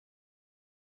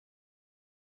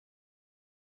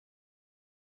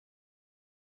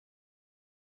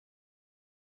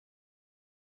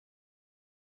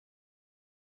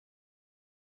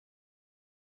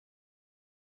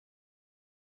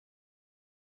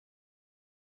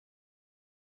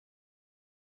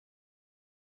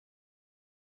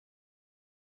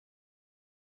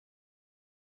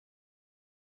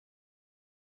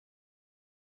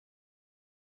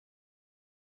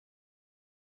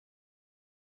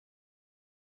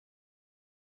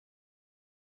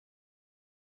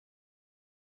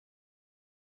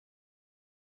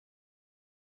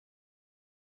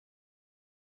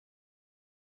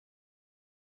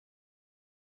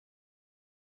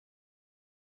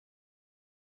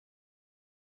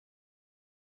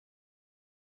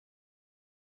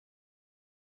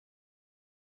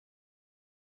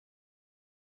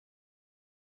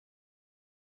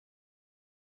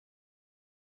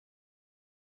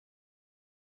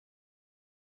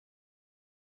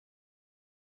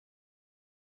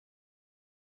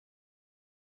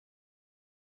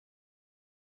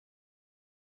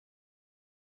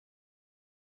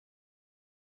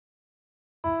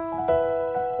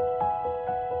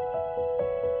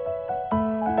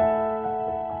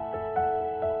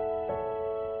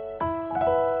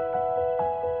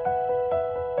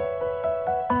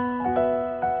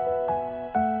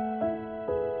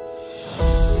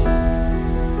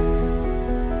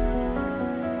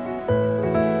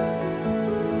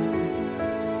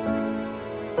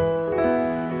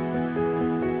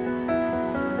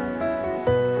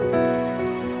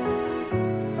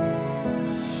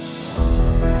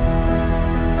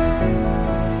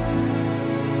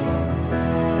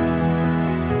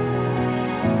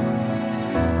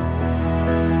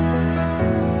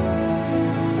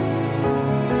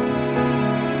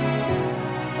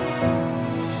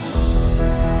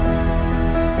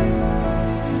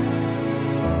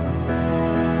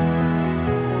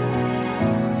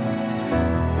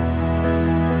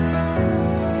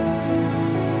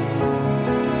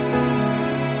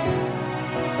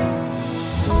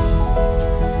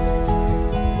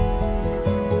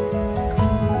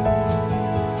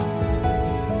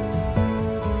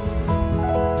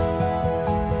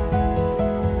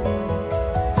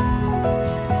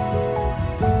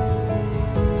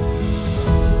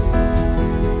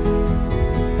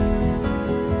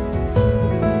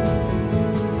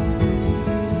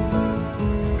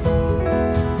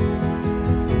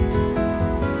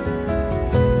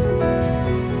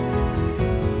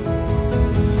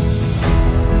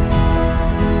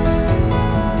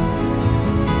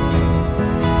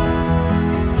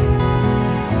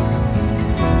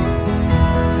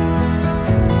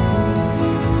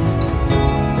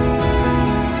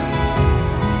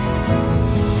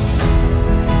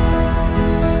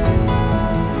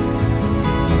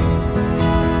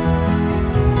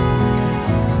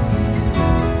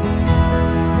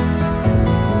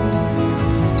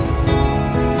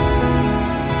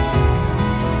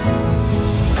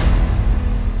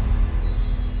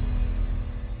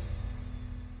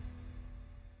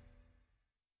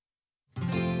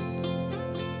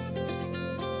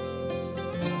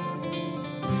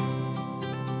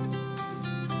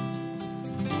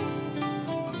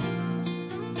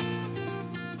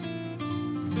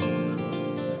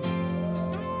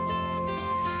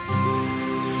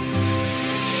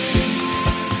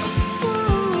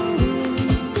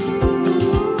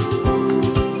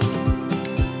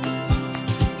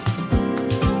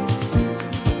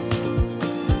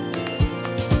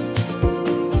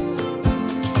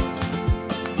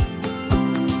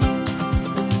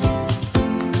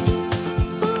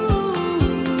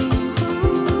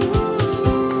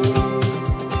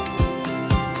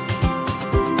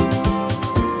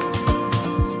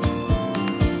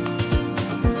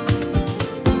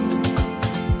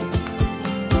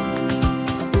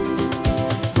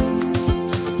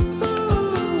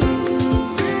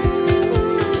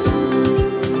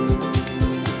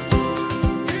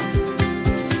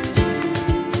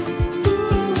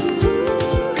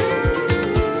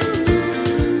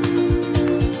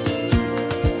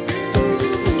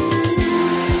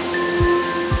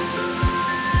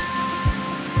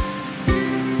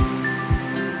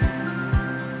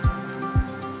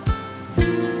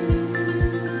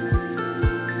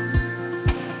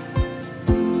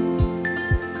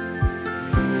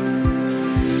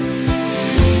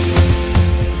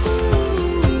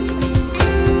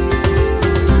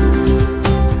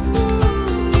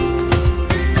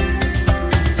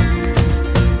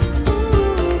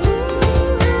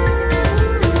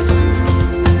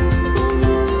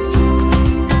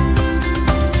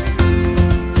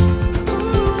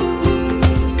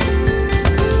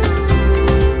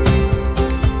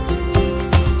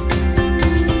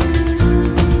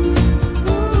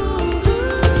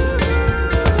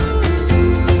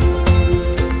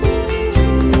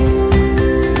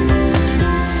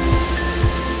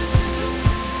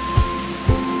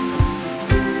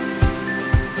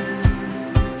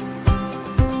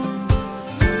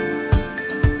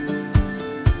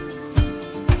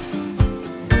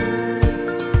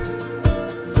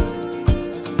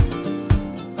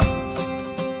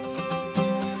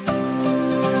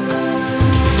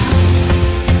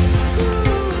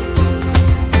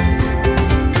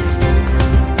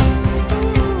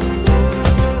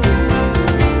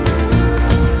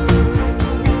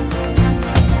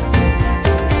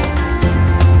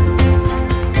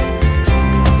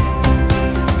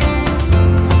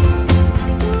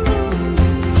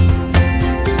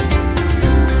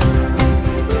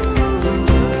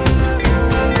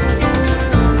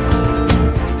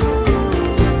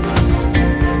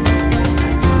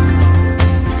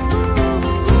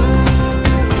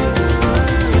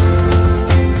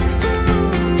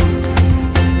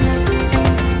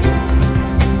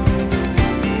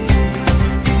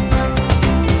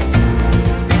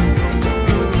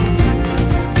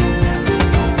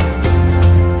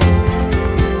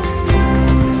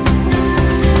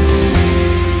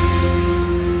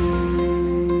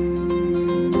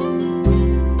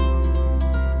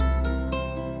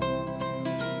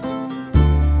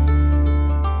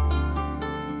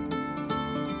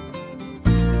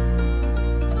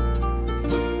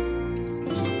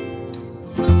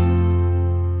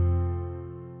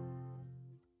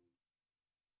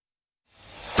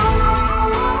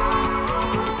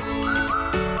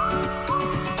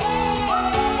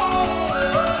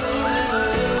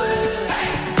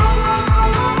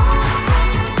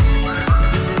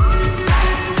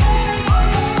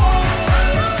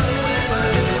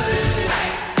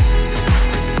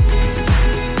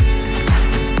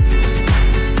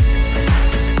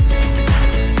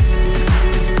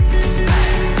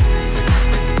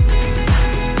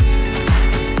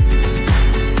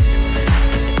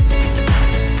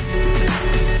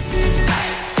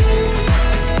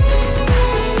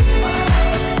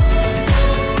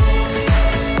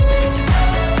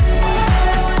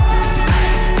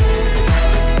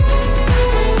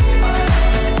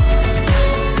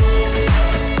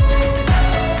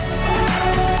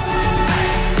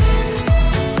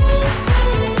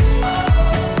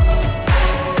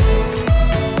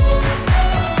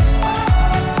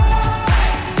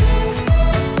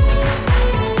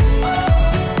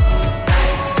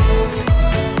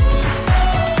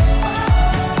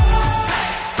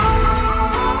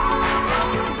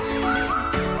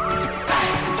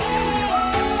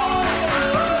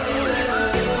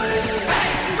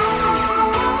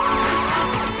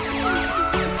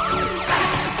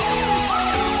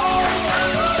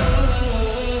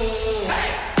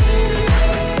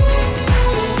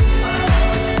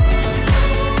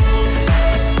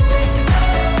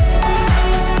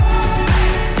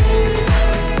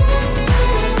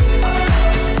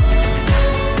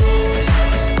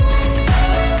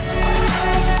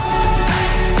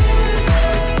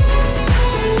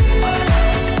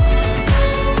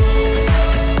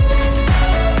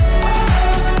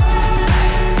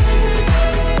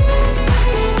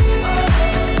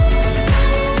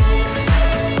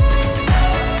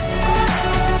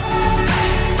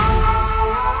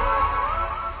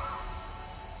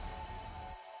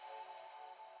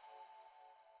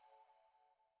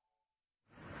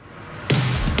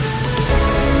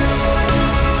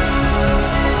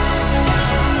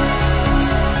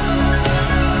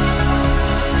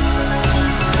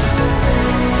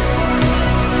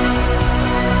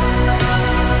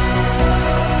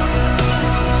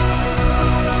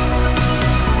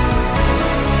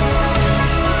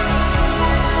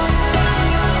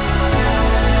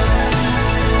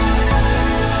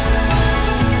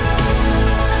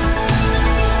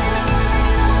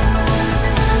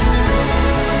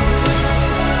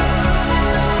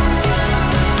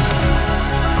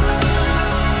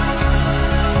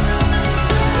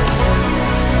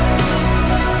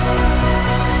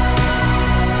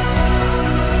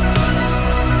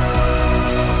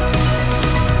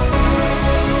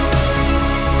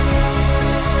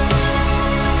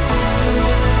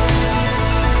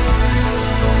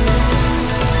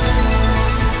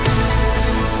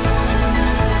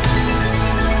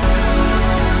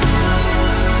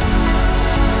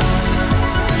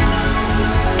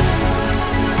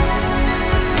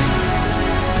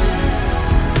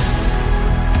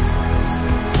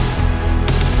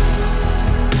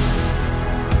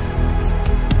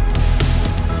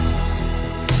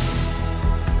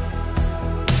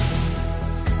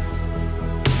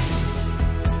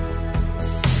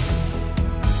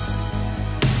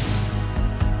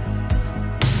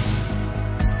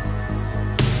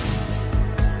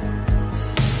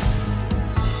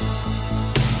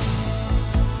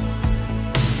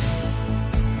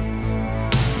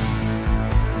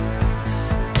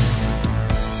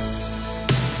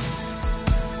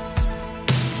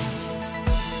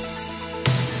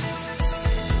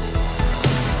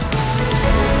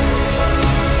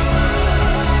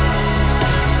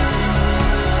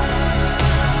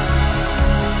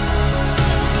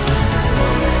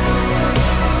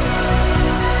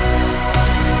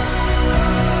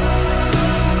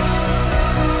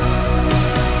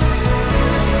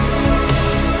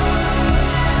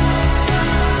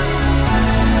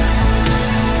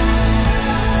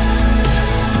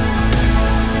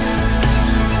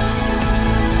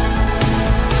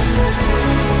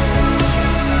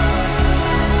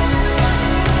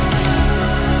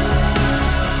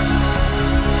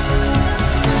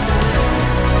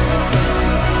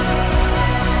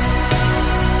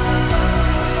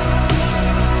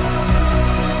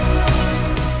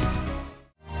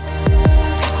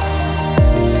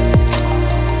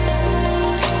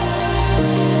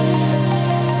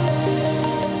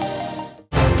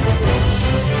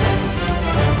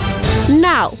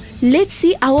Let's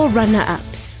see our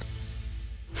runner-ups.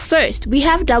 First, we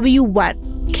have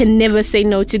W1, can never say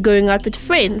no to going out with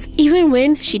friends, even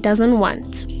when she doesn't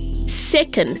want.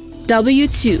 Second,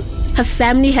 W2, her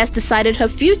family has decided her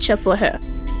future for her,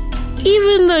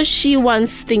 even though she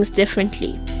wants things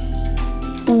differently.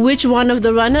 Which one of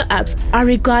the runner-ups are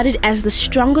regarded as the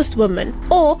strongest woman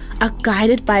or are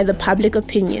guided by the public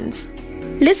opinions?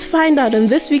 Let's find out on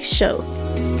this week's show,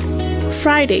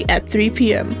 Friday at 3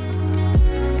 p.m.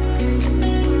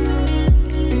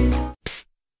 Psst,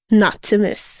 not to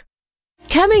miss.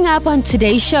 Coming up on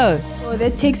today's show. So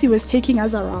that taxi was taking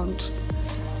us around.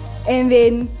 And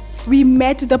then we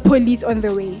met the police on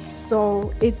the way.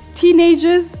 So it's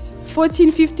teenagers,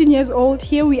 14, 15 years old.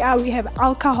 Here we are, we have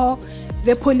alcohol.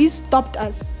 The police stopped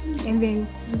us. And then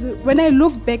when I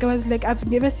look back, I was like, I've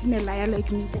never seen a liar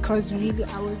like me, because really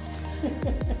I was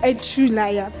a true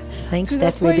liar. Thanks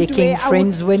that we became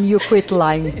friends when you quit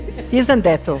lying. Isn't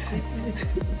that all?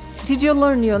 Did you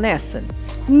learn your lesson?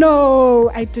 No,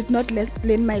 I did not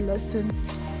learn my lesson.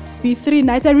 Be 3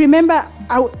 nights. I remember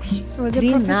I was a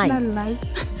professional liar.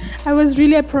 I was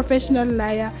really a professional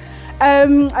liar.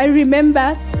 I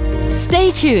remember.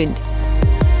 Stay tuned.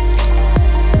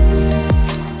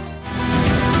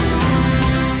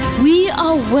 We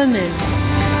are women.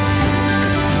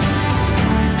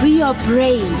 We are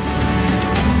brave,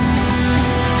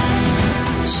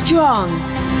 strong,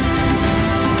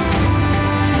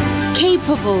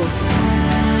 capable,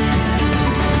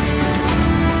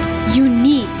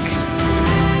 unique.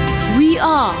 We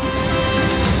are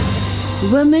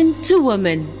Women to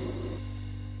Women.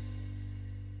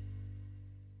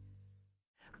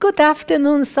 Good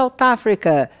afternoon, South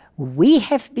Africa. We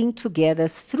have been together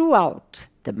throughout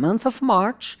the month of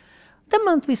March, the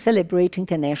month we celebrate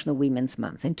International Women's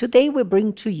Month. And today we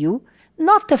bring to you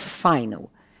not the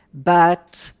final,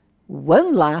 but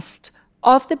one last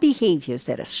of the behaviors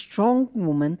that a strong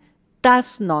woman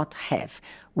does not have.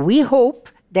 We hope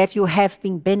that you have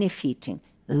been benefiting,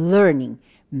 learning,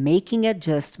 making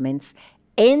adjustments,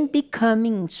 and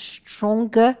becoming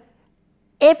stronger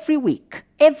every week.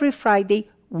 Every Friday,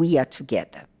 we are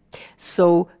together.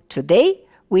 So today,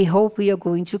 we hope we are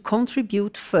going to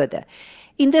contribute further.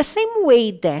 In the same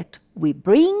way that we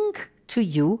bring to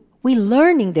you, we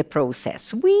learn in the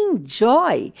process, we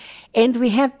enjoy, and we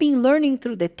have been learning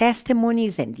through the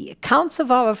testimonies and the accounts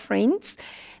of our friends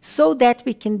so that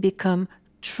we can become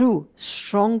true,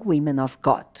 strong women of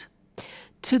God.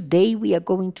 Today, we are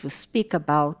going to speak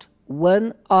about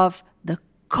one of the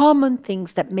common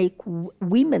things that make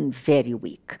women very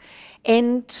weak.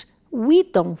 And we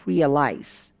don't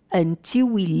realize until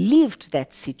we lived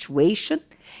that situation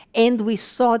and we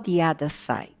saw the other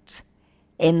side.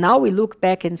 And now we look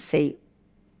back and say,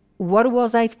 what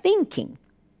was I thinking?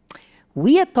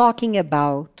 We are talking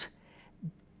about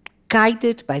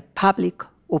guided by public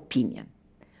opinion.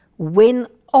 When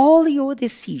all your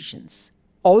decisions,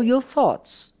 all your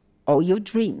thoughts, all your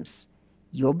dreams,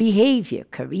 your behavior,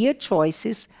 career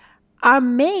choices are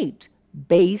made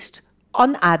based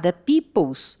on other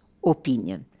people's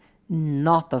opinion,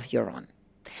 not of your own.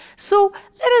 So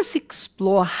let us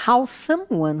explore how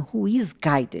someone who is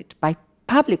guided by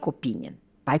public opinion,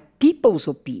 by people's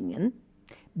opinion,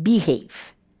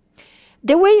 behave.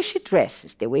 The way she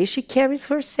dresses, the way she carries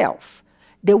herself,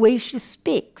 the way she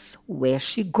speaks, where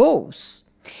she goes,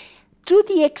 to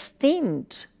the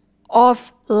extent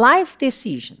of life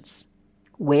decisions,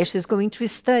 where she's going to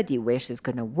study, where she's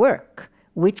going to work,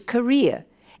 which career,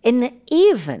 and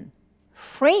even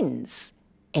friends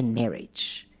and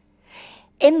marriage.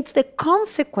 And the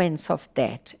consequence of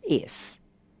that is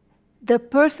the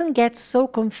person gets so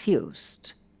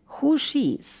confused who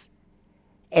she is.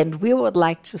 And we would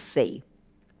like to say,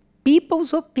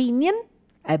 people's opinion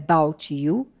about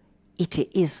you, it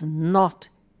is not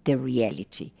the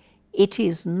reality. It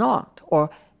is not,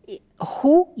 or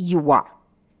who you are.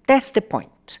 That's the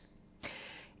point.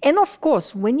 And of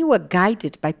course, when you are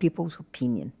guided by people's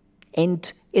opinion,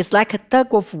 and it's like a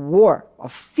tug of war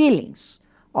of feelings,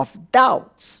 of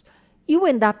doubts, you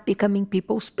end up becoming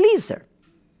people's pleaser.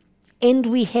 And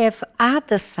we have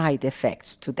other side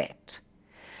effects to that.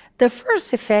 The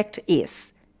first effect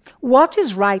is, what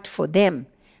is right for them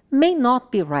may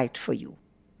not be right for you,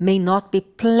 may not be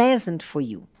pleasant for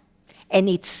you. And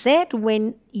it's sad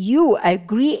when you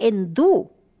agree and do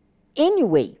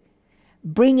anyway,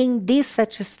 bringing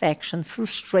dissatisfaction,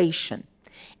 frustration,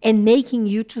 and making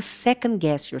you to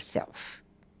second-guess yourself.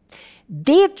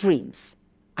 Their dreams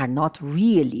are not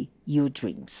really your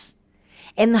dreams.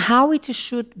 And how it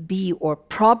should be, or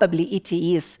probably it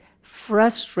is,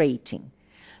 frustrating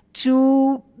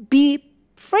to be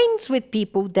friends with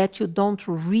people that you don't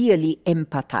really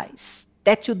empathize,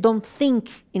 that you don't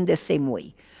think in the same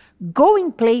way,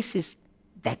 going places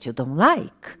that you don't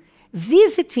like,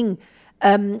 visiting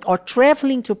or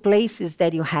traveling to places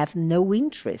that you have no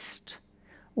interest.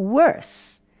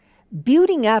 Worse,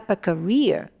 building up a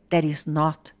career that is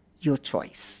not your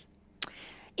choice.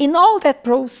 In all that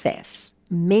process,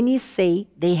 many say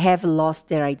they have lost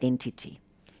their identity.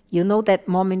 You know that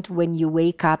moment when you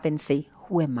wake up and say,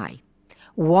 who am I?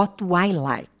 What do I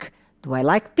like? Do I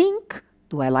like pink?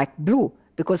 Do I like blue?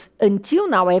 Because until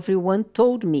now, everyone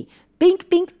told me, pink,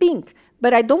 pink, pink.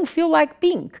 But I don't feel like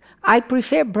pink. I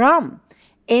prefer brown.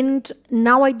 And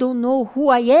now I don't know who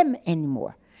I am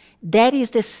anymore. That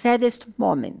is the saddest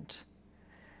moment.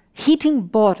 Hitting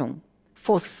bottom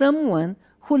for someone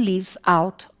who lives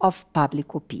out of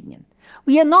public opinion.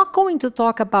 We are not going to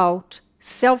talk about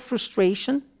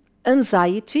self-frustration,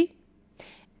 anxiety,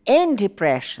 and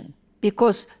depression,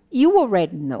 because you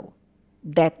already know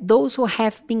that those who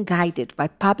have been guided by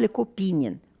public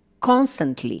opinion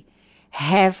constantly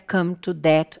have come to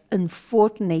that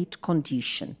unfortunate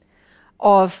condition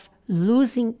of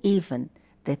losing even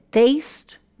the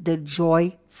taste, the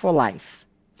joy for life.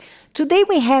 Today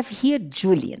we have here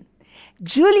Julian.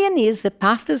 Julian is a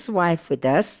pastor's wife with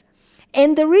us,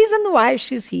 and the reason why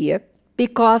she's here,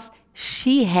 because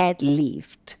she had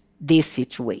lived this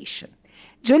situation.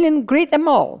 Julian, greet them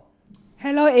all.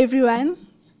 Hello, everyone.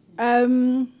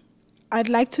 I'd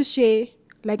like to share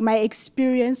my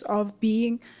experience of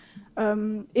being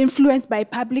influenced by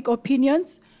public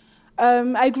opinions.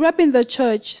 I grew up in the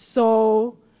church,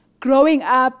 so growing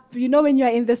up, you know, when you're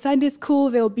in the Sunday school,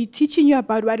 they'll be teaching you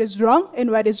about what is wrong and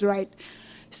what is right.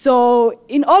 So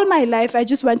in all my life, I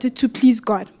just wanted to please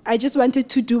God. I just wanted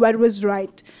to do what was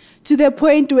right, to the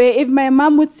point where if my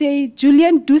mom would say,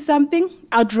 Julian, do something,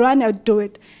 I'd run, I'd do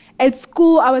it. At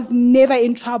school, I was never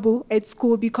in trouble at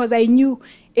school because I knew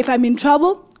if I'm in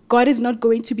trouble, God is not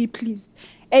going to be pleased.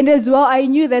 And as well, I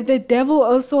knew that the devil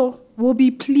also will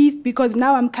be pleased because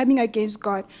now I'm coming against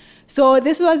God. So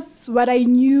this was what I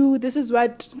knew. This is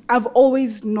what I've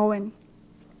always known.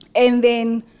 And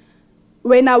then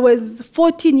when I was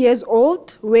 14 years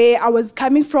old, where I was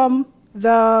coming from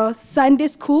the Sunday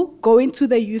school, going to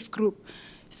the youth group.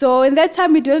 So in that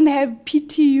time, we didn't have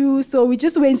PTU, so we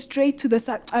just went straight to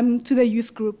the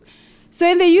youth group. So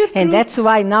in the youth group... And that's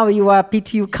why now you are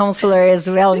PTU counselor as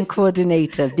well and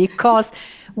coordinator, because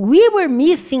we were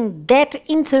missing that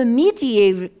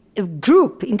intermediary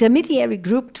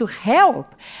group to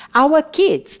help our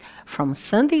kids. From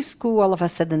Sunday school, all of a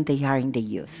sudden they are in the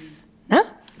youth. Huh?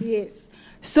 Yes.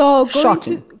 So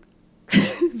shocking.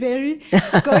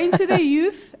 Going to the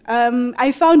youth,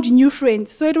 I found new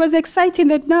friends. So it was exciting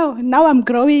that now I'm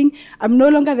growing. I'm no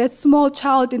longer that small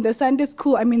child in the Sunday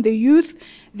school. I'm in the youth.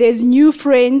 There's new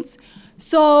friends.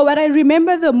 So what I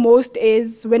remember the most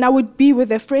is when I would be with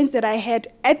the friends that I had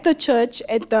at the church,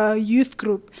 at the youth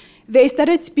group, they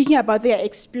started speaking about their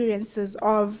experiences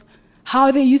of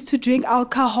how they used to drink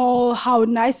alcohol, how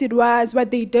nice it was,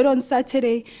 what they did on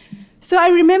Saturday. So I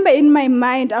remember in my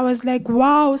mind, I was like,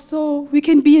 wow, so we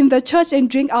can be in the church and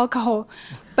drink alcohol.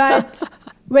 But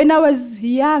when I was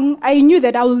young, I knew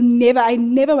that I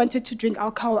never wanted to drink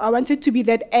alcohol. I wanted to be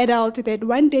that adult that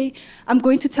one day I'm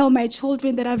going to tell my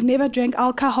children that I've never drank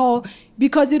alcohol,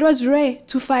 because it was rare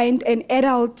to find an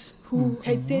adult who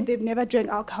had said they've never drank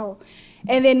alcohol.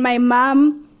 And then my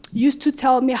mom used to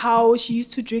tell me how she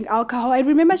used to drink alcohol. I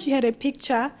remember she had a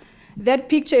picture. That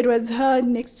picture, it was her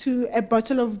next to a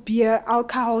bottle of beer,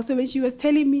 alcohol. So when she was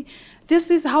telling me, this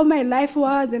is how my life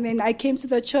was, and then I came to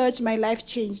the church, my life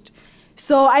changed.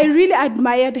 So I really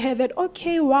admired her that,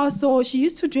 okay, wow, so she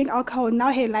used to drink alcohol,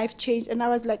 now her life changed. And I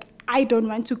was like, I don't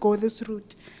want to go this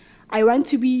route. I want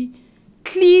to be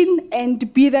clean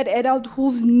and be that adult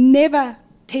who's never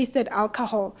tasted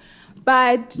alcohol.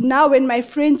 But now when my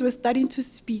friends were starting to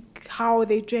speak how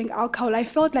they drank alcohol, I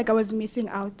felt like I was missing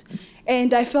out.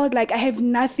 And I felt like I have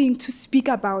nothing to speak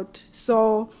about.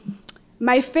 So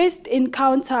my first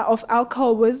encounter of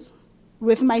alcohol was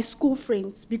with my school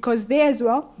friends, because there as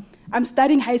well, I'm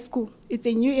starting high school. It's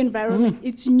a new environment.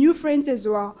 It's new friends as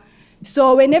well.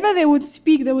 So whenever they would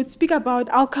speak about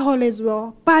alcohol as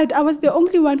well. But I was the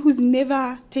only one who's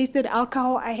never tasted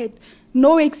alcohol. I had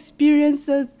no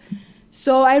experiences.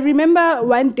 So I remember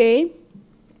one day,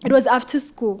 it was after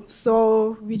school.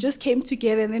 So we just came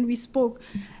together and then we spoke.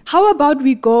 How about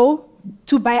we go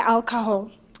to buy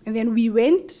alcohol? And then we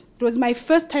went. It was my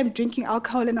first time drinking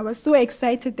alcohol, and I was so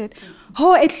excited that,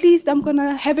 at least I'm going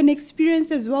to have an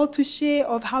experience as well to share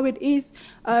of how it is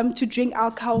to drink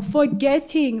alcohol,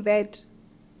 forgetting that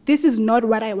this is not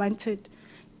what I wanted.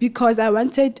 because I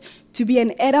wanted to be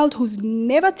an adult who's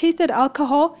never tasted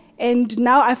alcohol, and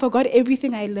now I forgot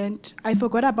everything I learned. I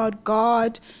forgot about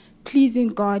God, pleasing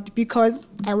God, because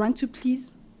I want to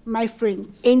please my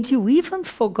friends. And you even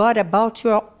forgot about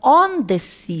your own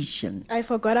decision. I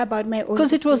forgot about my own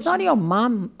Because it was not decision. your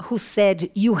mom who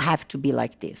said, you have to be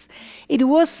like this. It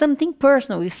was something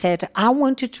personal. You said, I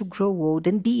wanted to grow old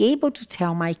and be able to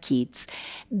tell my kids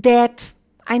that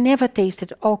I never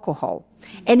tasted alcohol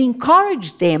and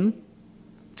encourage them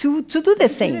to do the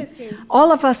same.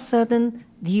 All of a sudden,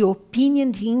 the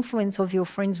opinion, the influence of your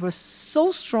friends was so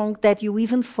strong that you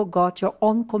even forgot your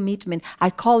own commitment.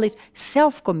 I call it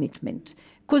self-commitment,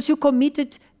 because you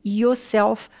committed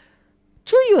yourself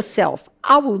to yourself.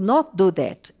 I will not do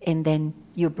that. And then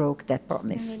you broke that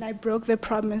promise. And I broke the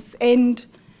promise. And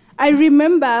I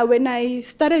remember when I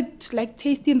started like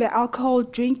tasting the alcohol,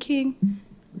 drinking,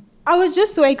 I was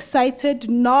just so excited,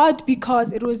 not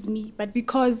because it was me, but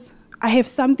because I have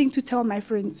something to tell my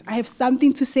friends. I have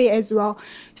something to say as well.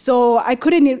 So I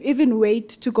couldn't even wait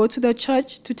to go to the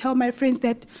church to tell my friends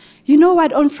that, you know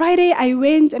what, on Friday I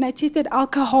went and I tasted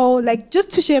alcohol, like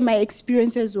just to share my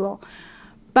experience as well.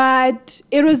 But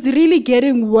it was really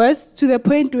getting worse to the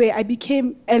point where I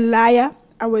became a liar.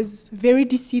 I was very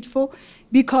deceitful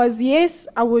because, yes,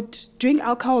 I would drink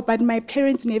alcohol, but my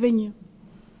parents never knew.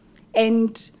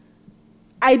 And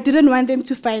I didn't want them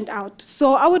to find out.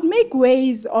 So I would make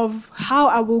ways of how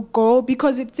I will go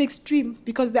because it's extreme.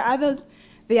 Because the others,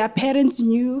 their parents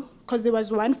knew, because there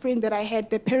was one friend that I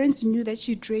had, the parents knew that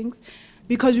she drinks,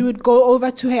 because we would go over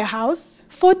to her house,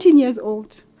 14 years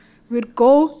old. We would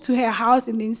go to her house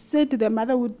and then sit, the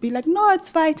mother would be like, no, it's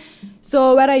fine.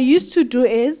 So what I used to do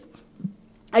is,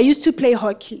 I used to play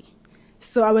hockey.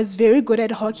 So I was very good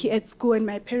at hockey at school and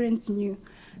my parents knew.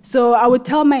 So I would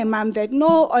tell my mom that,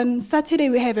 no, on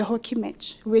Saturday we have a hockey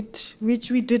match, which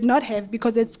we did not have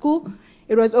because at school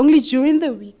it was only during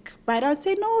the week. But I would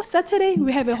say, no, Saturday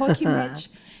we have a hockey match.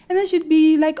 And then she'd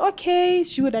be like, okay,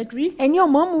 she would agree. And your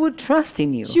mom would trust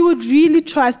in you. She would really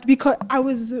trust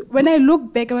because when I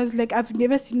look back, I was like, I've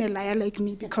never seen a liar like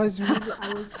me because really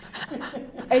I was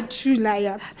a true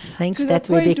liar. Thanks that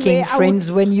we became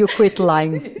friends when you quit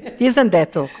lying. Isn't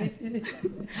that all?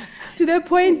 To the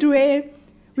point where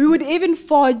we would even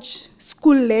forge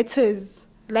school letters,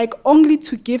 like only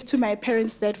to give to my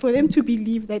parents, that for them to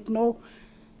believe that, no,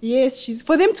 yes,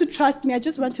 for them to trust me. I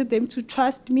just wanted them to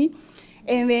trust me.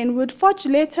 And then would forge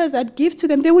letters I'd give to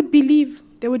them. They would believe.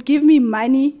 They would give me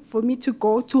money for me to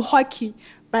go to hockey.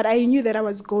 But I knew that I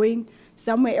was going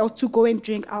somewhere else to go and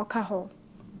drink alcohol.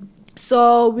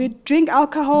 So we'd drink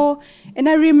alcohol. And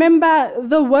I remember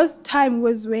the worst time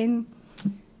was when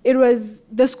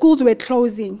the schools were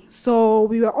closing. So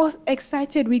we were all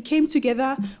excited. We came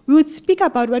together. We would speak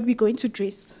about what we're going to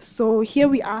dress. So here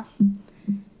we are.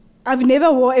 I've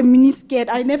never wore a miniskirt.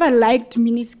 I never liked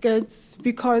miniskirts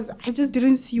because I just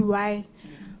didn't see why.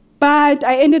 But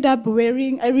I ended up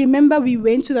wearing, I remember we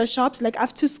went to the shops, like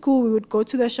after school we would go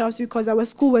to the shops because our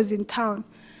school was in town.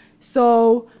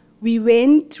 So we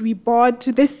went, we bought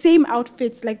the same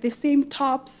outfits, like the same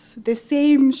tops, the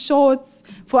same shorts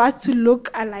for us to look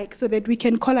alike so that we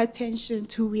can call attention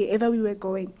to wherever we were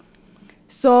going.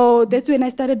 So that's when I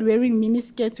started wearing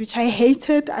miniskirts, which I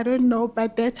hated. I don't know,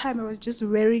 but that time I was just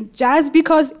wearing just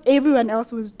because everyone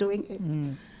else was doing it.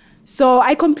 So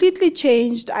I completely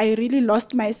changed. I really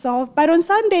lost myself. But on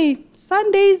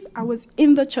Sundays, I was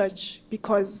in the church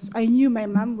because I knew my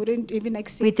mom wouldn't even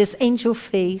accept. With this angel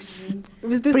face,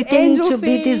 With this pretending angel to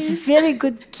be face. this very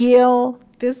good girl.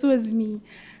 This was me.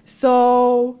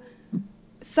 So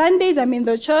Sundays, I'm in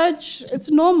the church.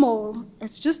 It's normal.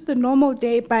 It's just a normal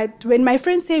day. But when my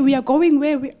friends say, we are going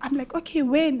where? I'm like, okay,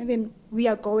 when? And then we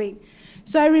are going.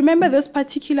 So I remember this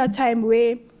particular time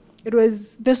where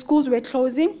the schools were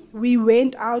closing. We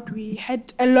went out. We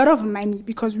had a lot of money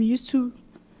because we used to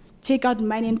take out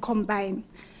money and combine.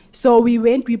 So we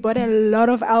bought a lot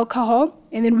of alcohol,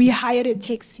 and then we hired a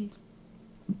taxi.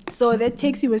 So that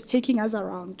taxi was taking us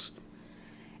around.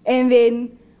 And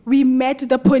then we met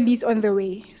the police on the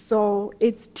way. So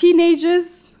it's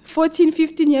teenagers, 14,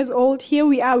 15 years old. Here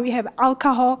we are, we have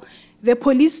alcohol. The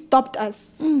police stopped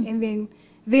us. And then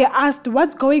they asked,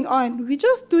 what's going on? We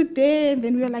just stood there, and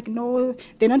then we were like, no,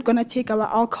 they're not going to take our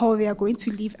alcohol. They are going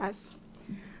to leave us.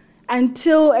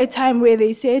 Until a time where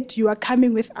they said, you are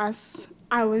coming with us.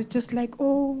 I was just like,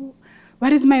 oh,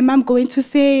 what is my mom going to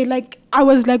say? I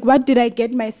was like, what did I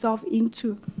get myself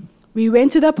into? We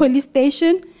went to the police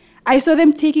station. I saw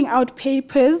them taking out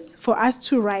papers for us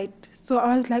to write. So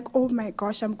I was like, oh my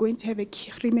gosh, I'm going to have a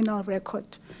criminal record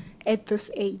at this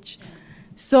age.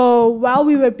 So while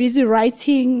we were busy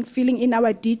writing, filling in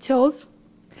our details,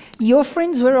 Your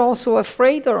friends were also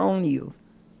afraid, or only you?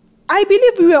 I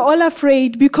believe we were all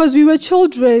afraid because we were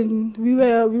children. We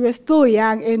were still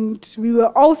young and we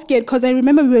were all scared because I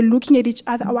remember we were looking at each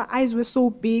other. Our eyes were so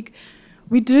big.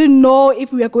 We didn't know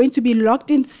if we were going to be locked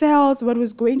in cells, what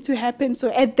was going to happen.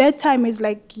 So at that time, it's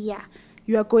like, yeah,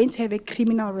 you are going to have a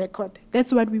criminal record.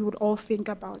 That's what we would all think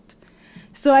about.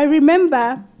 So I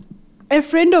remember a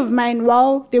friend of mine,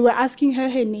 while they were asking her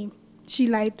name, she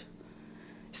lied.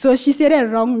 So she said a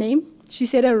wrong name. She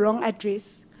said a wrong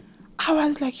address. I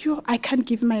was like, I can't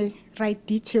give my right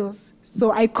details.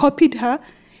 So I copied her,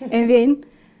 and then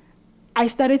I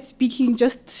started speaking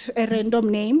just a random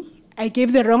name. I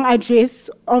gave the wrong address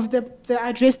of the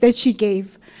address that she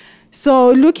gave.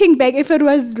 So looking back, if it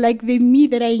was like the me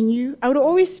that I knew, I would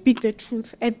always speak the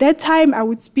truth. At that time, I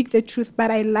would speak the truth, but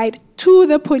I lied to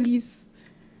the police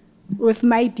with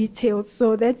my details.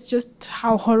 So that's just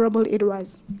how horrible it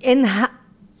was. And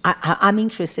I'm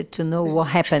interested to know what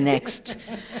happened next.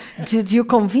 Did you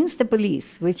convince the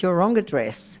police with your wrong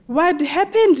address? What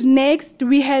happened next,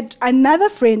 we had another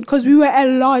friend, because we were a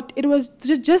lot. It was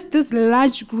just this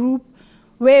large group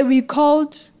where we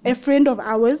called a friend of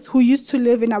ours who used to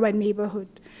live in our neighborhood.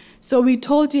 So we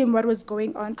told him what was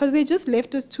going on, because they just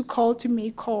left us to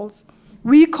make calls.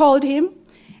 We called him,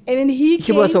 and then he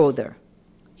came. He was older.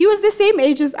 He was the same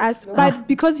age as us, but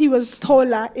because he was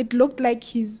taller, it looked like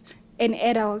he's an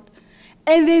adult.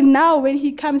 And then now when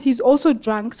he comes, he's also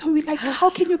drunk. So we're like,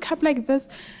 how can you come like this?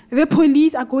 The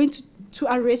police are going to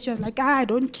arrest you. I was like, I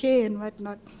don't care and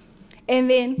whatnot. And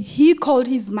then he called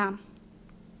his mom.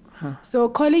 So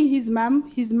calling his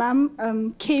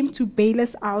mom came to bail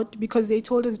us out because they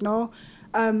told us, no,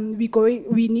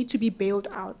 we need to be bailed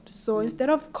out. So instead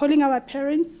of calling our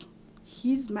parents,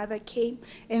 his mother came,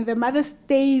 and the mother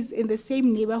stays in the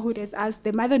same neighborhood as us.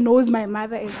 The mother knows my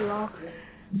mother as well.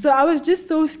 So I was just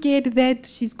so scared that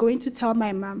she's going to tell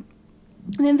my mom.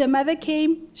 And then the mother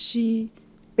came, she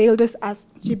bailed us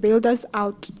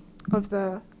out of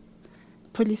the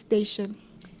police station.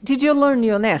 Did you learn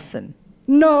your lesson?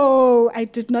 No, I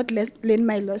did not learn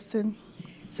my lesson.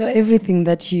 So everything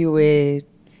that you were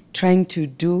trying to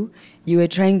do, you were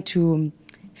trying to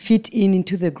fit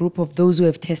into the group of those who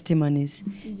have testimonies.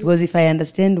 Yes. Because if I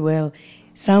understand well,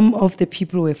 some of the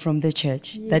people were from the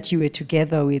church that you were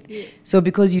together with. Yes. So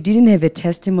because you didn't have a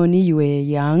testimony, you were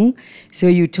young, so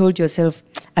you told yourself,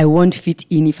 I won't fit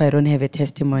in if I don't have a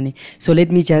testimony. So let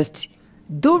me just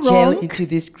gel into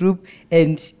this group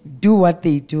and do what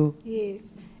they do.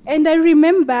 Yes. And I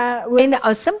remember... And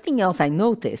something else I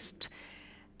noticed,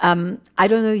 I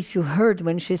don't know if you heard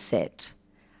when she said,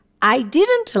 I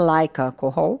didn't like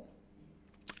alcohol,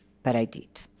 but I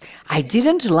did. I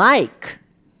didn't like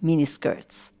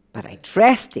miniskirts, but I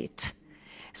dressed it.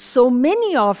 So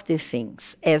many of the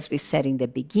things, as we said in the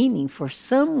beginning, for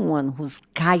someone who's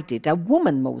guided, a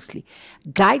woman mostly,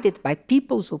 guided by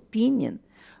people's opinion,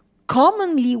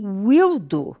 commonly will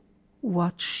do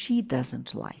what she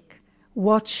doesn't like,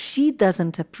 what she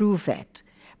doesn't approve at,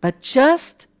 but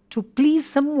just to please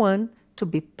someone, to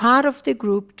be part of the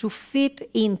group, to fit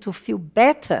in, to feel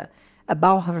better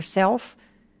about herself,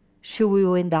 she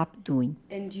will end up doing.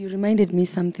 And you reminded me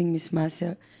something, Miss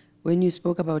Marcia, when you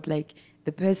spoke about like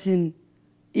the person,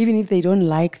 even if they don't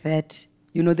like that,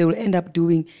 they will end up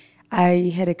doing.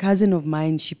 I had a cousin of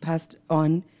mine, she passed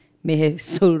on, may her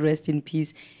soul rest in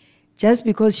peace, just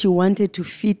because she wanted to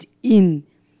fit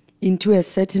into a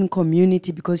certain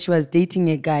community because she was dating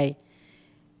a guy.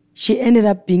 She ended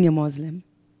up being a Muslim.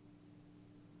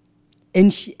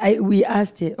 And we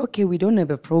asked her, okay, we don't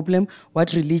have a problem.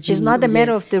 What religion? It's not a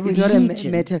matter of the religion. It's not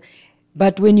a matter.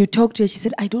 But when you talk to her, she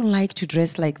said, I don't like to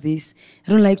dress like this.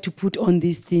 I don't like to put on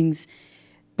these things.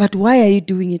 But why are you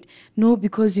doing it? No,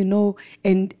 because,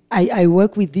 and I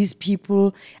work with these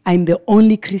people. I'm the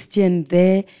only Christian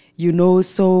there,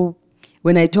 so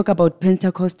when I talk about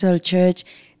Pentecostal church,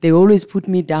 they always put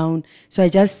me down. So I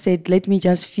just said, let me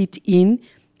just fit in.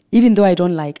 Even though I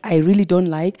really don't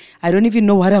like, I don't even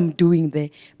know what I'm doing there.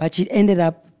 But she ended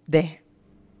up there.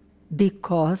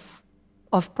 Because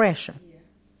of pressure. Yeah.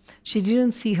 She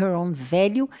didn't see her own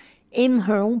value in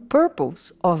her own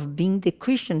purpose of being the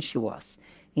Christian she was.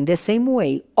 In the same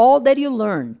way, all that you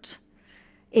learned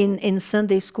in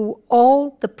Sunday school,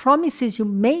 all the promises you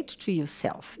made to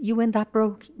yourself, you end up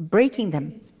breaking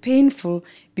them. It's painful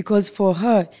because for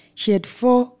her, she had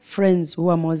 4 friends who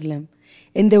are Muslim.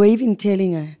 And they were even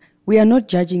telling her, we are not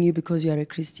judging you because you are a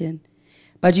Christian.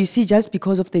 But you see, just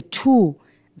because of the 2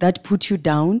 that put you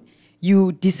down,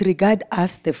 you disregard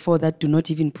us, the 4 that do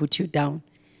not even put you down.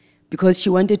 Because she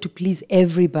wanted to please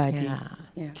everybody.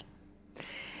 Yeah.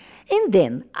 And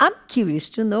then I'm curious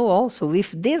to know also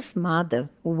if this mother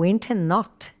went and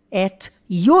knocked at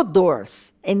your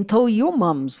doors and told your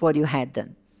moms what you had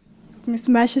done. Miss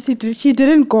Masha, she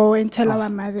didn't go and tell our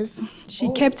mothers.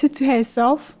 She kept it to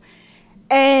herself.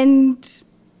 And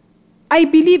I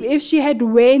believe if she had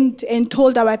went and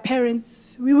told our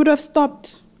parents, we would have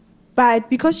stopped. But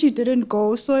because she didn't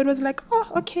go, so it was like,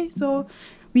 oh, okay, so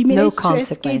we managed to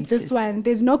escape this one.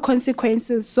 There's no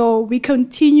consequences. So we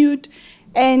continued.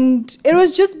 And it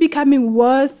was just becoming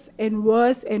worse and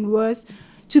worse and worse,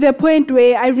 to the point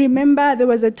where I remember there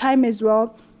was a time as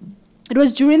well, it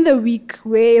was during the week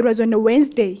where it was on a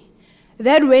Wednesday.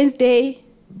 That Wednesday,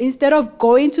 instead of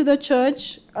going to the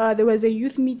church, there was a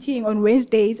youth meeting on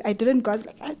Wednesdays. I didn't go. I was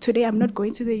like, today I'm not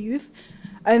going to the youth.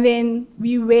 And then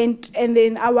we went, and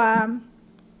then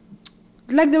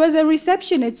there was a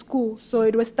reception at school. So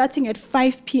it was starting at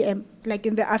 5 p.m., like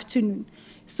in the afternoon.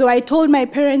 So I told my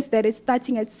parents that it's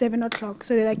starting at 7 o'clock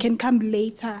so that I can come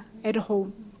later at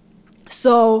home.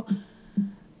 So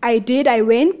I did, I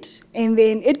went, and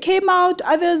then it came out.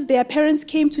 Others, their parents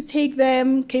came to take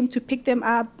them, came to pick them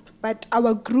up. But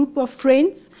our group of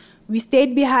friends, we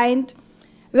stayed behind.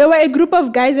 There were a group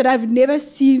of guys that I've never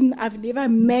seen, I've never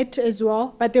met as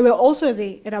well, but they were also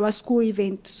there at our school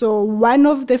event. So one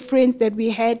of the friends that we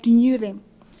had knew them.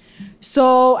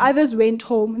 So others went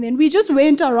home, and then we just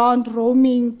went around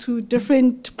roaming to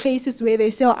different places where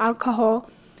they sell alcohol.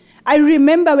 I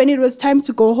remember when it was time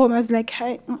to go home, I was like,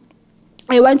 hey,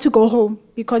 I want to go home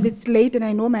because it's late and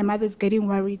I know my mother's getting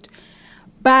worried.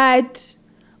 But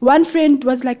one friend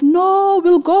was like, no,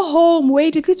 we'll go home.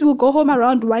 Wait, at least we'll go home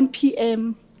around 1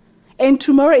 p.m. And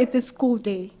tomorrow it's a school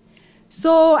day.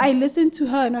 So I listened to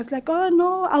her and I was like, oh,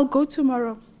 no, I'll go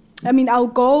tomorrow. I'll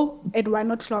go at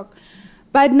 1 o'clock.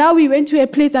 But now we went to a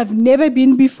place I've never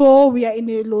been before. We are in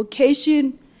a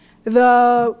location.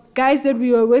 The guys that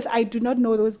we were with, I do not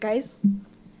know those guys.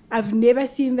 I've never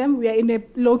seen them. We are in a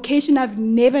location I've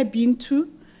never been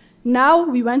to. Now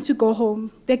we want to go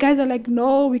home. The guys are like,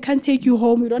 no, we can't take you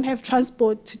home. We don't have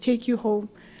transport to take you home.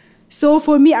 So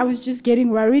for me, I was just getting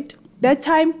worried. That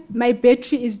time, my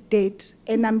battery is dead.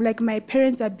 And I'm like, my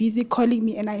parents are busy calling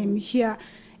me and I am here.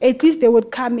 At least they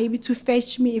would come maybe to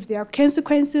fetch me. If there are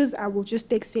consequences, I will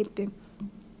just accept them.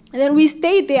 And then we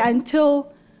stayed there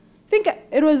until, I think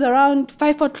it was around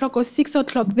 5 o'clock or 6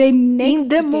 o'clock. In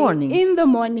the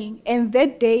morning. And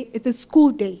that day, it's a school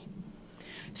day.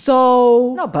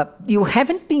 So... No, but you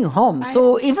haven't been home.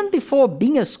 So even before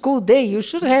being a school day, you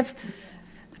should have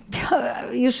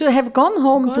gone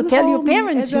home to tell your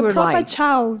parents you were lying. As a proper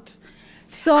child.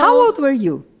 So how old were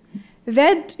you?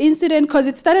 That incident, because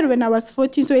it started when I was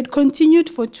 14, so it continued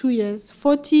for 2 years,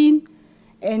 14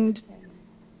 and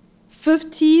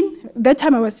 15. That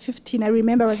time I was 15. I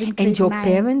remember I was in grade 9. And your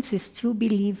parents still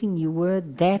believing you were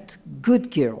that good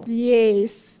girl?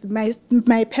 Yes.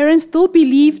 My parents still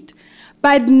believed,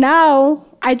 but now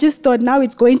I just thought now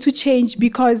it's going to change,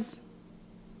 because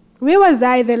where was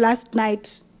I the last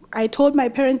night? I told my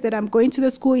parents that I'm going to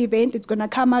the school event, it's going to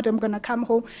come out, I'm going to come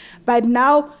home. But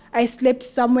now I slept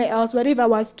somewhere else. What if I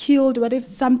was killed? What if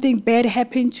something bad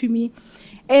happened to me?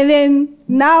 And then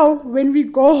now when we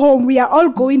go home, we are all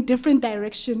going different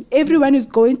direction. Everyone is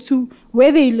going to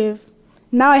where they live.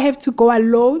 Now I have to go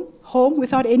alone home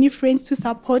without any friends to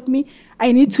support me.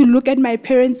 I need to look at my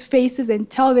parents' faces and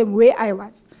tell them where I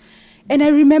was. And I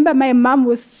remember my mom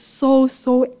was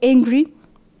so angry.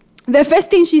 The first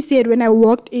thing she said when I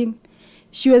walked in,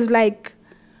 she was like,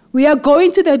 we are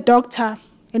going to the doctor,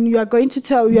 and you are going to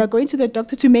the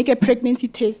doctor to make a pregnancy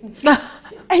test.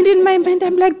 And in my mind,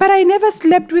 I'm like, but I never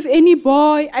slept with any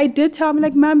boy. I did tell her, I'm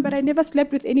like, Mom, but I never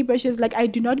slept with any boy. She was like, I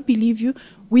do not believe you.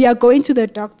 We are going to the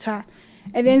doctor.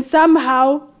 And then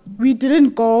somehow we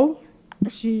didn't go.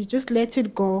 She just let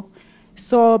it go.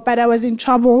 So, but I was in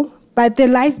trouble. But the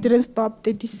lies didn't stop.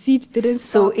 The deceit didn't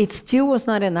stop. So it still was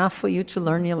not enough for you to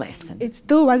learn your lesson. It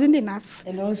still wasn't enough.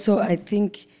 And also, I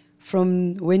think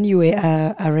from when you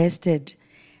were arrested,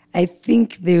 I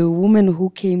think the woman who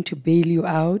came to bail you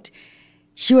out,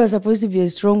 she was supposed to be a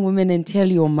strong woman and tell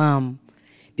your mom.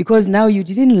 Because now you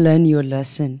didn't learn your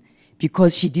lesson.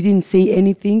 Because she didn't say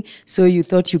anything, so you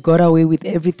thought you got away with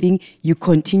everything. You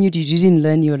continued, you didn't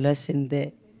learn your lesson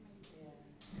there.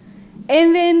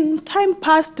 And then time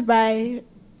passed by.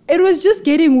 It was just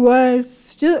getting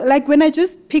worse. Just like when I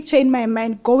just picture in my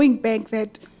mind going back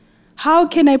that, how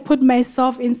can I put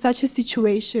myself in such a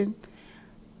situation?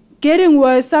 Getting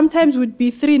worse sometimes would be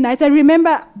 3 nights. I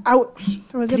remember I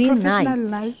was a professional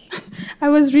liar. I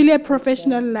was really a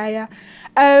professional liar.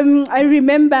 I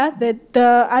remember that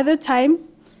the other time,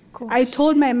 I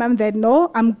told my mom that,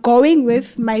 no, I'm going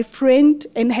with my friend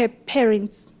and her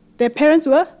parents. their parents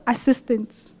were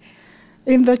assistants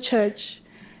in the church.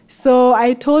 So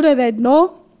I told her that,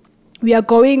 no, we are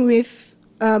going with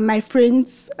my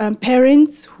friend's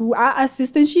parents who are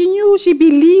assistants. She knew, she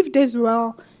believed as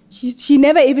well. She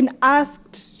never even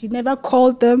asked, she never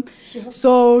called them.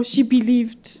 So she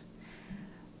believed.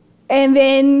 And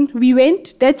then we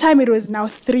went. That time it was now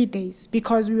 3 days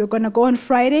because we were going to go on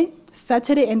Friday,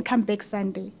 Saturday, and come back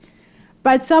Sunday.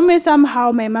 But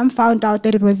somehow, my mom found out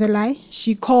that it was a lie.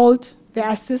 She called the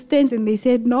assistants and they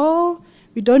said, no,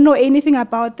 we don't know anything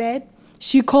about that.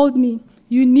 She called me,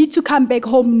 you need to come back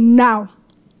home now.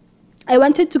 I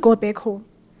wanted to go back home.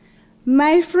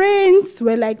 My friends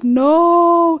were like,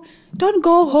 no, don't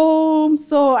go home.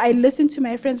 So I listened to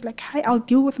my friends like, hi, I'll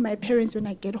deal with my parents when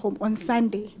I get home on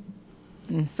Sunday.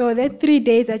 So that 3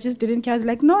 days, I just didn't care. I was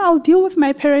like, no, I'll deal with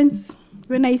my parents.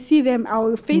 When I see them,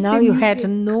 I'll face them. Now you had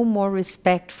no more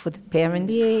respect for the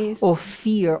parents, yes, or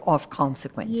fear of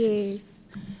consequences. Yes.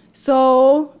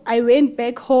 So I went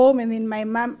back home, and then my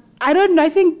mom, I don't know, I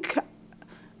think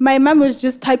my mom was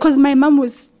just tired because my mom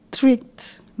was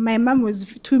strict. My mom was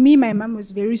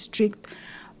very strict.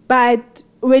 But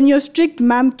when your strict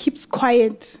mom keeps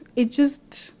quiet, it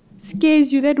just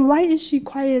scares you that why is she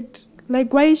quiet?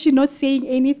 Like, why is she not saying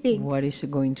anything? What is she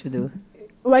going to do?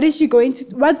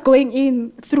 What's going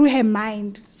in through her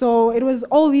mind? So it was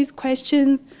all these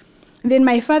questions. Then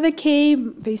my father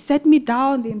came, they sat me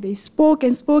down, then they spoke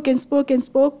and spoke and spoke and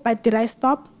spoke. But did I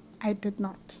stop? I did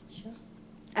not. Sure.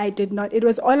 I did not. It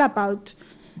was all about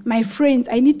my friends.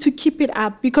 I need to keep it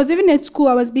up. Because even at school,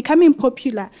 I was becoming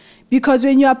popular. Because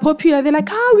when you are popular, they're like,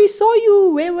 we saw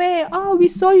you. Where? Oh, we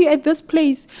saw you at this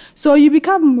place. So you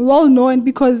become well-known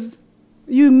because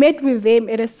you met with them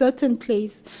at a certain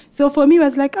place. So for me, it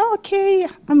was like, okay,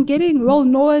 I'm getting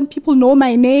well-known. People know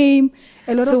my name.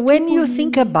 So when you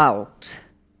think about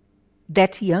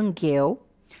that young girl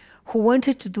who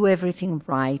wanted to do everything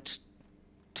right,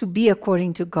 to be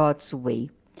according to God's way,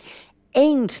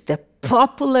 and the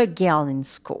popular girl in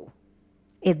school,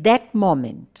 at that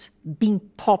moment, being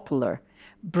popular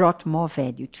brought more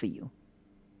value to you.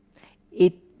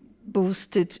 It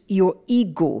boosted your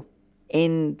ego,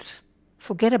 and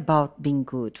forget about being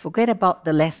good. Forget about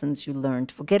the lessons you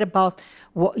learned. Forget about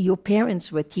what your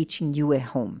parents were teaching you at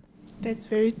home. That's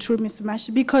very true, Ms.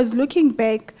 Mashi, because looking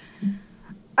back,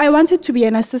 I wanted to be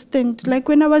an assistant. Like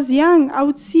when I was young, I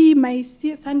would see my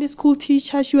Sunday school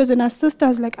teacher. She was an assistant. I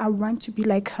was like, I want to be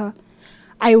like her.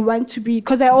 I want to be,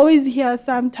 because I always hear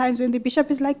sometimes when the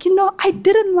bishop is like, I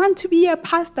didn't want to be a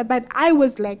pastor, but I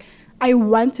was like, I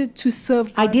wanted to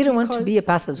serve God. I didn't want to be a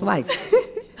pastor's wife.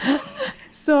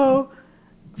 So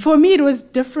for me, it was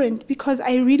different because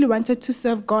I really wanted to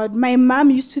serve God. My mom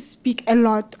used to speak a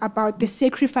lot about the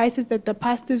sacrifices that the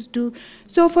pastors do.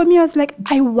 So for me, I was like,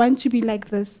 I want to be like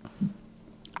this.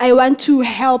 I want to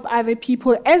help other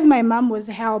people as my mom was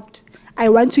helped. I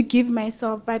want to give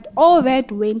myself. But all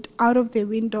that went out of the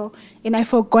window and I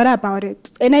forgot about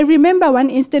it. And I remember one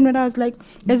instant when I was like,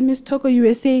 as Ms. Toko, you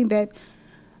were saying that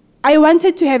I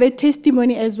wanted to have a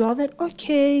testimony as well that,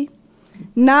 okay,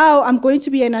 now I'm going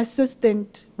to be an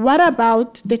assistant. What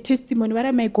about the testimony? What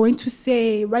am I going to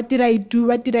say? What did I do?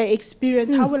 What did I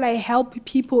experience? How will I help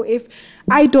people if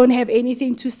I don't have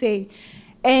anything to say?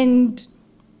 And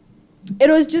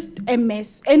it was just a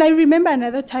mess. And I remember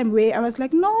another time where I was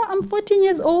like, no, I'm 14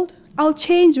 years old. I'll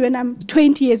change when I'm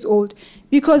 20 years old.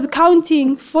 Because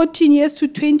counting 14 years to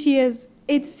 20 years,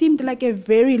 it seemed like a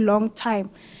very long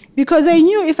time. Because I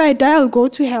knew if I die, I'll go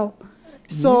to hell.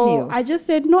 So I just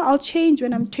said, no, I'll change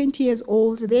when I'm 20 years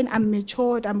old. Then I'm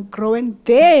matured, I'm growing.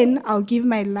 Then I'll give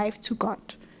my life to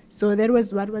God. So that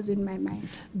was what was in my mind.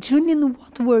 Julian,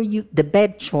 what were the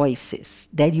bad choices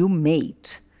that you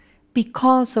made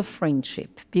because of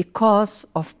friendship, because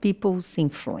of people's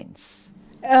influence?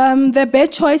 The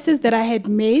bad choices that I had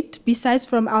made, besides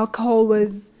from alcohol,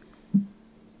 was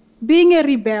being a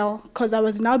rebel, because I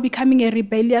was now becoming a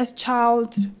rebellious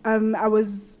child. I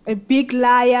was a big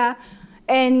liar.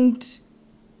 And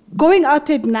going out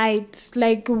at night,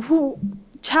 like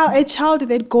a child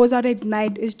that goes out at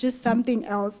night is just something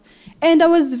else. And I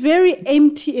was very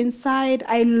empty inside.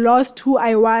 I lost who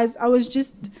I was. I was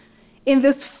just in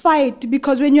this fight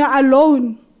because when you're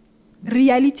alone,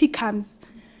 reality comes.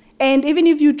 And even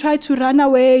if you try to run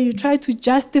away, you try to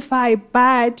justify,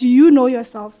 but you know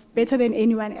yourself better than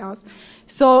anyone else.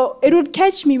 So it would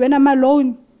catch me when I'm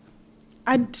alone.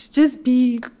 I'd just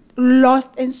be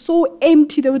lost and so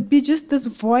empty. There would be just this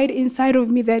void inside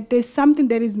of me that there's something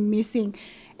that is missing.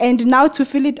 And now to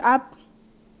fill it up,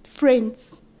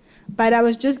 friends. But I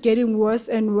was just getting worse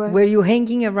and worse. Were you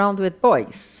hanging around with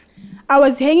boys? I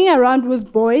was hanging around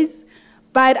with boys,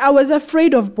 But I was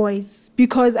afraid of boys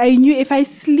because I knew if I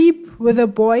sleep with a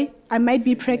boy, I might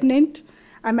be pregnant.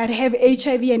 I might have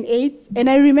HIV and AIDS. And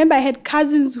I remember I had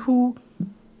cousins who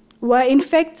were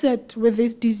infected with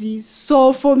this disease.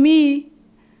 So for me,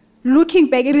 looking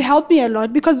back, it helped me a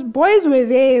lot because boys were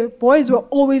there. Boys were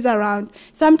always around.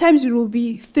 Sometimes it will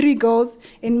be 3 girls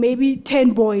and maybe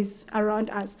 10 boys around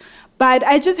us. But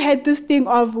I just had this thing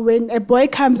of when a boy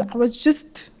comes, I was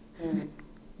just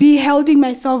be holding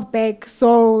myself back.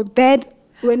 So that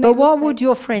when But what would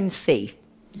your friends say?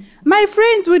 my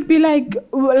friends would be like,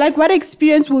 what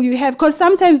experience will you have? Because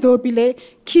sometimes they'll be like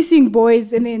kissing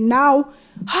boys, and then now,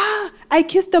 I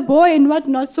kissed a boy and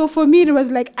whatnot. So for me, it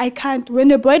was like, I can't.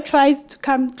 When a boy tries to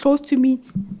come close to me,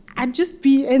 I'd just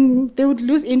be, and they would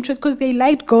lose interest because they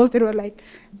liked girls that were like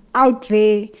out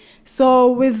there.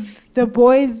 So with the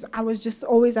boys, I was just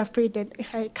always afraid that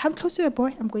if I come close to a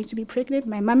boy, I'm going to be pregnant.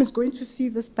 My mom is going to see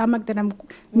the stomach that I'm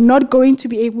not going to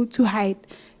be able to hide.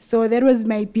 So that was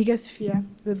my biggest fear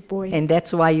with boys. And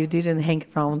that's why you didn't hang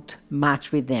around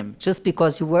much with them, just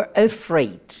because you were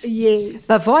afraid. Yes.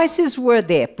 But voices were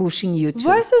there pushing you to.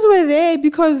 Voices were there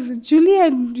because,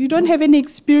 Julian, you don't have any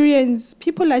experience.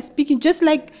 People are speaking just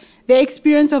like the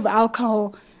experience of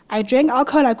alcohol. I drank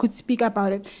alcohol, I could speak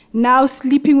about it. Now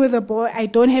sleeping with a boy, I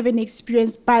don't have any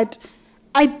experience, but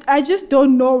I just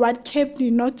don't know what kept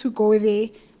me not to go there.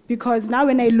 Because now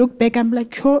when I look back, I'm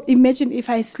like, oh, imagine if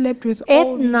I slept with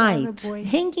all these other boys. At night,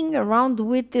 hanging around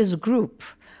with this group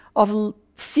of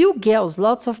few girls,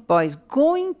 lots of boys,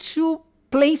 going to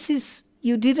places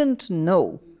you didn't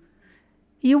know.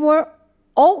 You were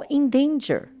all in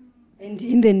danger. And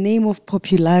in the name of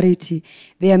popularity,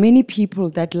 there are many people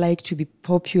that like to be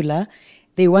popular.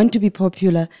 They want to be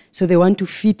popular, so they want to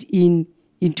fit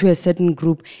into a certain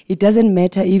group. It doesn't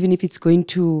matter even if it's going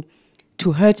to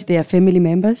hurt their family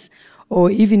members or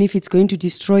even if it's going to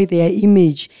destroy their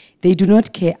image. They do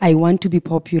not care. I want to be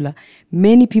popular.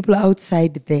 Many people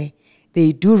outside there,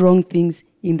 they do wrong things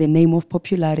in the name of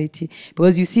popularity,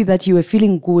 because you see that you were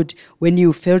feeling good when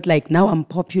you felt like, now I'm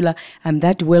popular, I'm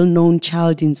that well-known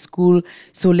child in school,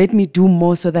 so let me do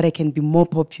more so that I can be more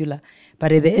popular.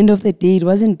 But at the end of the day, it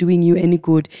wasn't doing you any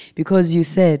good, because you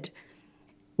said,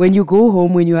 when you go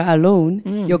home, when you are alone,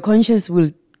 your conscience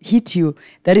will hit you.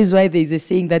 That is why there is a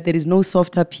saying that there is no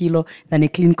softer pillow than a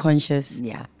clean conscience.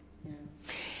 Yeah.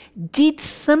 Did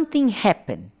something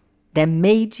happen that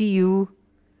made you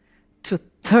to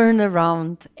turn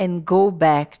around and go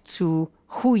back to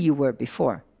who you were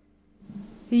before?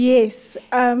 Yes.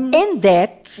 And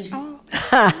that...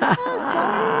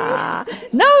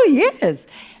 No, yes.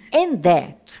 And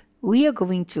that we are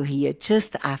going to hear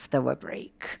just after our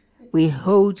break. We're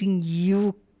holding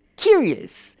you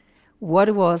curious. What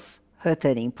was her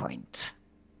turning point?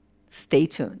 Stay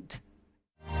tuned.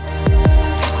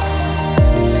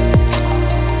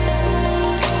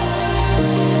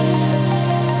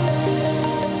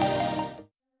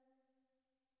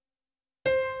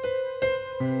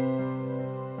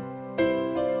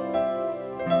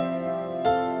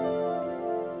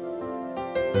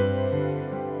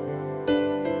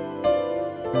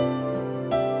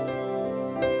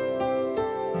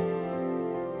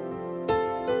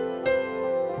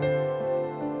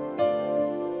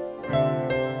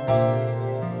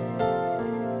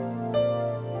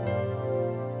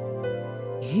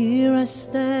 Here I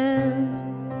stand,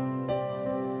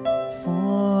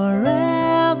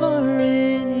 forever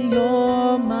in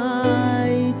your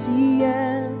mighty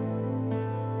hand,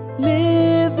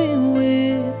 living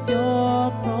with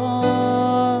your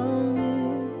promise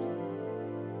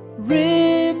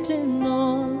written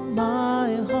on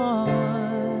my heart.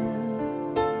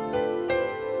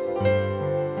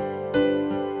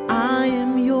 I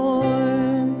am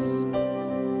yours,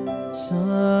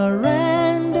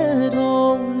 surrendered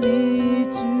wholly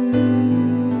to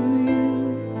you.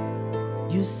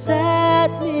 You set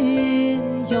me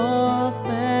in your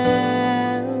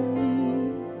family,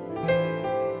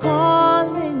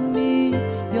 calling me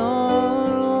your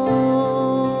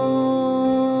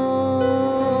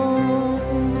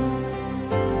own.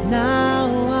 Now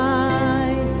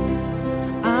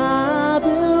I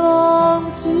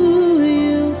belong to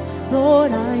you,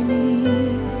 Lord. I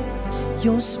need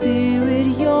your spirit,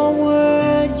 your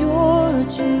word, your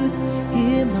truth.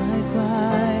 Hear my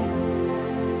cry,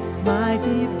 my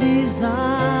deep desire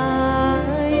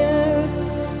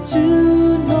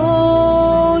to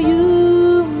know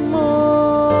you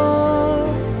more.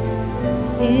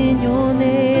 In your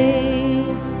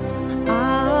name,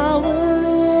 I will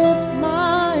lift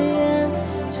my hands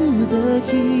to the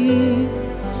King.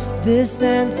 This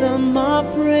anthem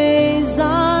of praise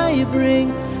I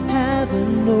bring,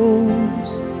 heaven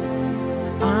knows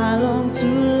long to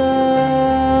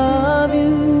love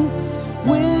you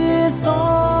with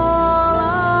all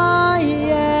I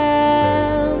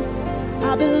am.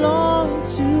 I belong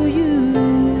to you.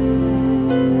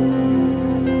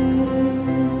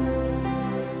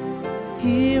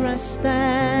 Here I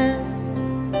stand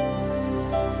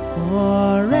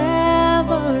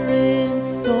forever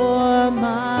in your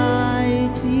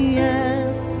mighty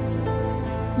hand,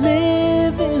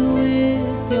 living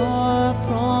with your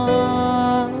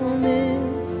promise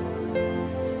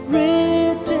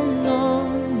written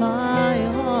on my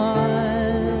heart.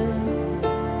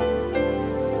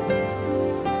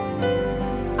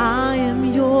 I am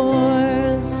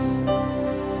yours,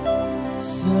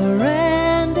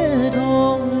 surrendered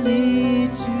only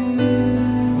to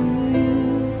you.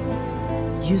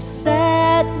 You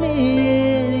set me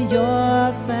in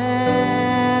your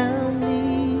family,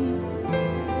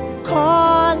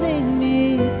 calling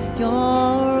me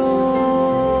your own.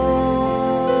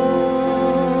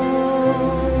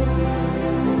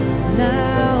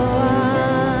 Now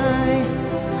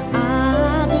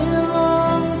I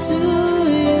belong to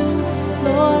you,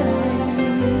 Lord. I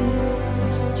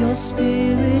need your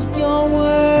spirit, your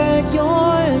word,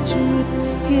 your truth.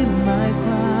 Hear my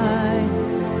cry,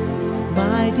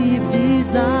 my deep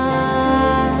desire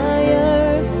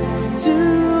to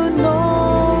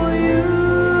know you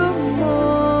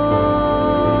more.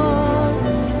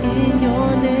 In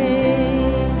your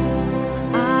name,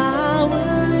 I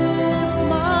will lift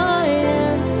my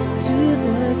hands to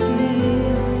the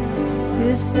King.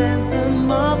 This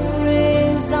anthem of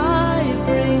praise I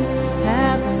bring,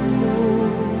 heaven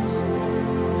knows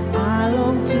I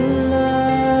long to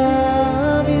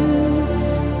love you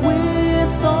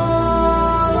with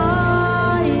all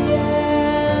I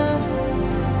am.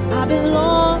 I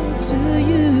belong to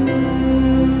you.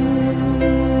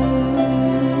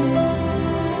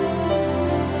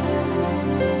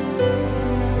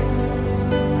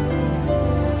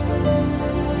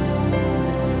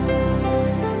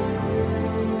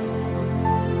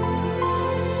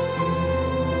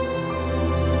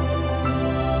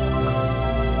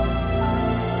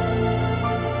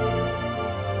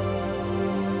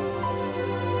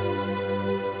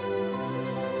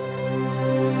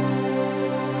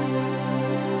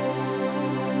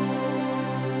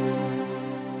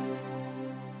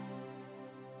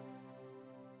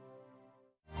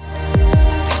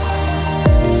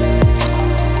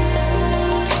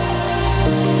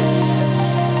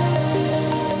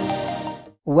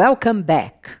 Welcome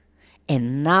back.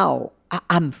 And now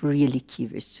I'm really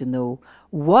curious to know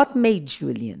what made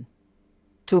Julian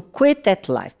to quit that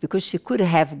life, because she could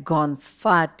have gone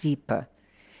far deeper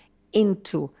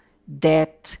into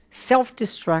that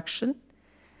self-destruction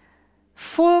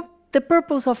for the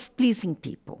purpose of pleasing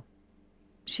people.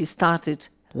 She started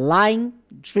lying,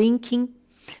 drinking.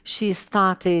 She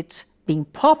started being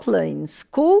popular in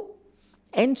school,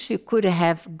 and she could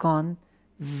have gone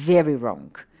very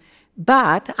wrong.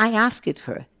 But I asked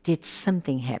her, did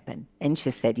something happen? And she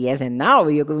said, yes, and now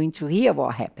you're going to hear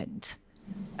what happened.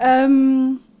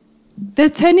 The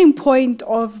turning point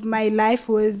of my life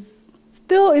was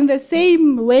still in the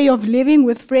same way of living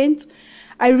with friends.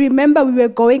 I remember we were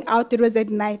going out, it was at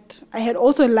night. I had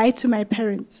also lied to my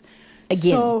parents.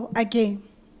 Again?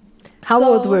 How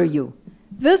old were you?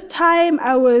 This time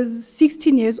I was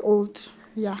 16 years old.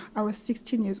 Yeah, I was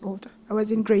 16 years old. I was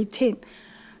in grade 10.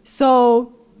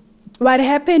 So what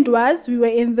happened was we were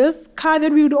in this car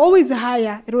that we would always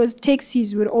hire. It was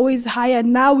taxis, we would always hire.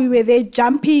 Now we were there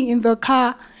jumping in the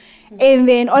car. And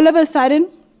then all of a sudden,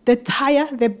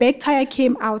 the back tire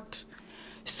came out.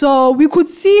 So we could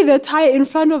see the tire in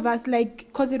front of us,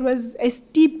 because it was a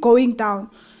steep going down.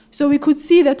 So we could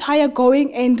see the tire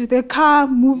going and the car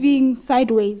moving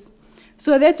sideways.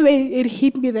 So that's where it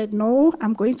hit me that, no,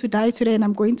 I'm going to die today and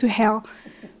I'm going to hell.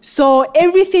 So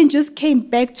everything just came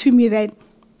back to me that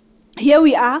here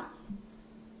we are.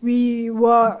 We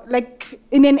were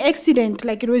in an accident,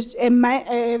 it was a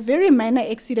very minor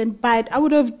accident, but I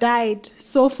would have died.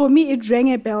 So for me, it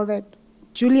rang a bell that,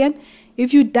 Julian,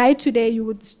 if you die today, you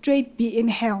would straight be in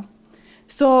hell.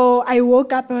 So I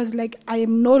woke up, I was like, I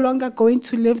am no longer going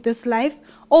to live this life.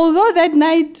 Although that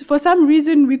night, for some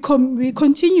reason, we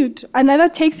continued. Another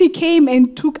taxi came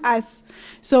and took us.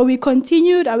 So we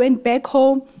continued, I went back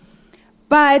home.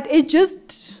 But it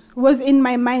just was in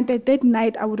my mind that that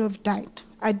night I would have died.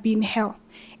 I'd be in hell.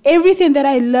 Everything that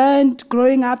I learned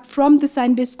growing up from the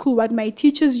Sunday school, what my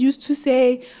teachers used to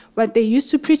say, what they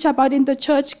used to preach about in the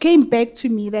church, came back to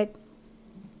me that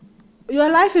your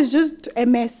life is just a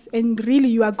mess and really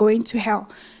you are going to hell.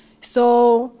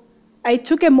 So I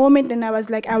took a moment and I was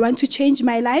like, I want to change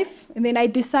my life. And then I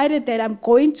decided that I'm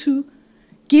going to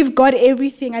give God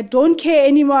everything. I don't care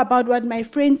anymore about what my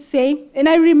friends say. And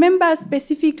I remember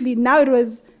specifically, now it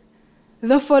was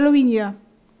the following year,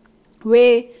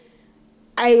 where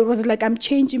I was like, I'm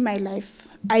changing my life.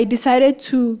 I decided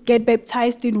to get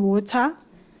baptized in water.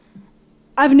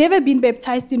 I've never been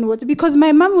baptized in water because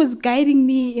my mom was guiding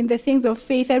me in the things of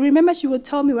faith. I remember she would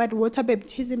tell me what water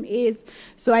baptism is.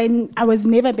 So I was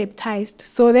never baptized.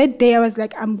 So that day I was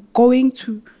like, I'm going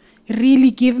to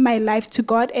really give my life to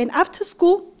God. And after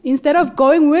school, instead of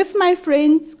going with my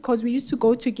friends, because we used to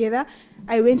go together,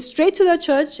 I went straight to the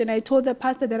church and I told the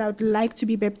pastor that I would like to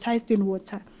be baptized in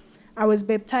water. I was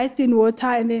baptized in water,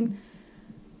 and then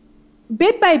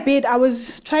bit by bit, I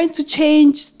was trying to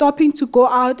change, stopping to go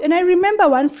out. And I remember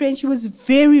one friend, she was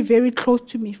very, very close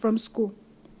to me from school.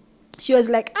 She was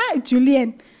like,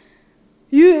 Julian,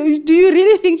 do you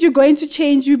really think you're going to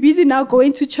change? You're busy now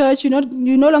going to church. You're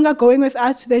no longer going with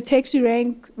us to the taxi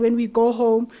rank when we go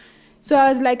home. So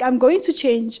I was like, I'm going to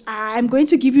change. I'm going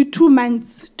to give you 2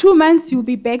 months. 2 months, you'll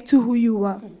be back to who you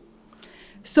were.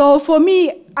 So for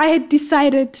me, I had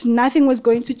decided nothing was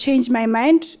going to change my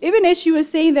mind. Even as she was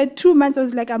saying that 2 months, I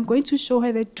was like, I'm going to show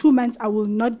her that 2 months I will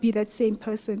not be that same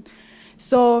person.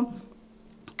 So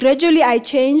gradually I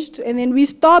changed, and then we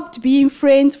stopped being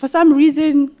friends. For some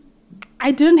reason,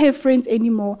 I didn't have friends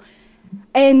anymore.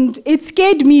 And it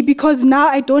scared me because now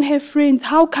I don't have friends.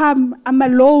 How come I'm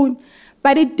alone?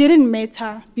 But it didn't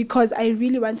matter because I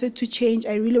really wanted to change.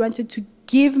 I really wanted to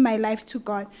give my life to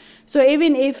God. So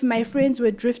even if my friends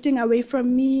were drifting away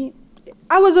from me,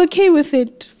 I was okay with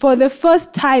it. For the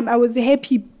first time, I was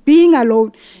happy being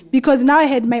alone because now I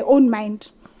had my own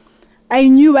mind. I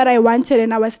knew what I wanted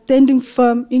and I was standing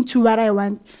firm into what I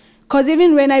want. Because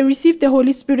even when I received the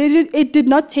Holy Spirit, it did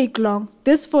not take long.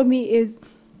 This for me is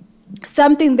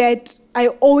something that I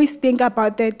always think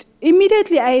about, that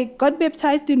immediately I got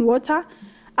baptized in water.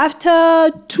 After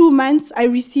 2 months, I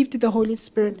received the Holy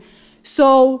Spirit.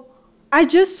 So I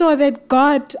just saw that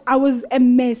God, I was a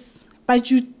mess,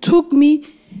 but you took me.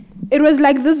 It was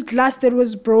like this glass that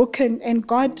was broken, and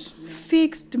God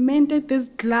mended this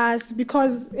glass,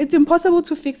 because it's impossible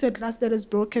to fix a glass that is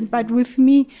broken. But with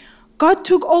me, God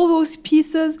took all those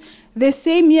pieces. The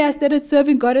same year I started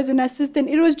serving God as an assistant,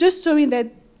 it was just showing that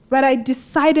what I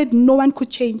decided no one could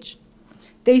change.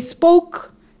 They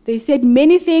spoke, they said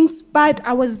many things, but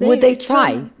I was there. Would they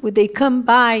try? Would they come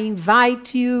by,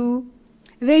 invite you?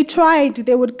 They tried.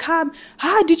 They would come.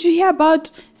 Did you hear about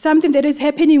something that is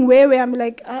happening where I'm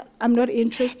like, I'm not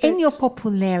interested. And your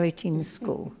popularity in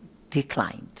school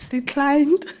declined.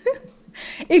 Declined.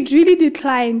 It really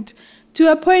declined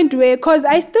to a point where, because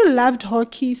I still loved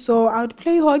hockey, so I would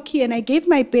play hockey and I gave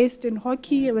my best in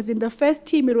hockey. I was in the first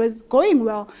team. It was going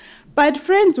well. But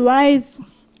friends-wise,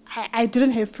 I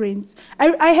didn't have friends.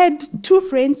 I had 2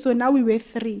 friends, so now we were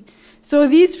 3. So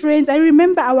these friends, I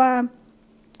remember our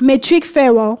matric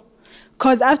farewell,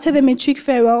 because after the matric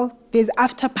farewell, there's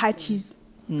after parties.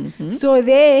 Mm-hmm. So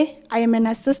there, I am an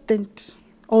assistant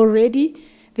already.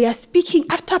 They are speaking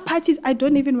after parties. I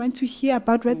don't even want to hear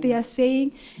about what they are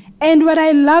saying. And what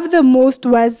I loved the most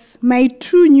was my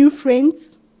 2 new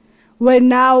friends were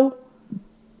now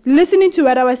listening to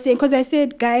what I was saying, because I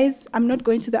said, guys, I'm not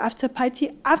going to the after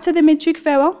party. After the matric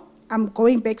farewell, I'm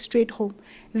going back straight home.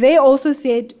 They also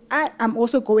said, I'm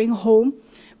also going home.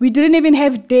 We didn't even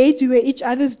have dates. We were each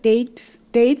other's dates,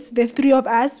 the 3 of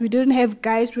us. We didn't have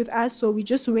guys with us, so we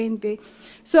just went there.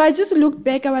 So I just looked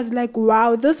back. I was like,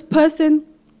 wow, this person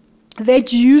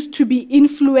that used to be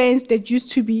influenced, that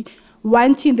used to be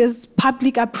wanting this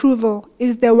public approval,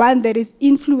 is the one that is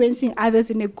influencing others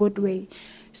in a good way.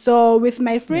 So with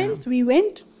my friends, we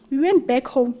went back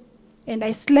home, and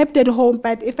I slept at home.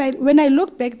 But when I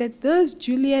look back, that this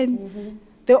Julian,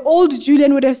 the old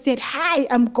Julian would have said, hi,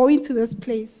 I'm going to this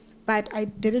place, but I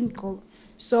didn't go.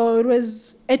 So it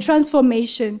was a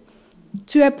transformation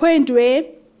to a point where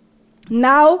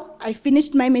now I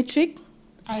finished my matric.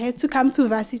 I had to come to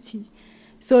varsity.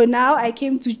 So now I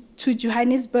came to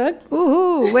Johannesburg.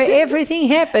 Ooh, where everything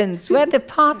happens, where the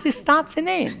party starts and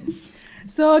ends.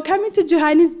 So coming to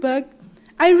Johannesburg,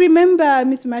 I remember,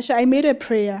 Miss Marsha, I made a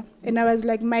prayer, and I was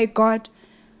like, my God,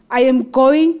 I am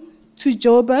going to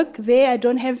Joburg. There I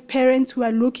don't have parents who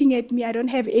are looking at me. I don't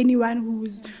have anyone who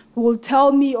will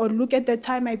tell me or look at the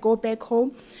time I go back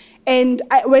home. And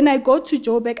when I go to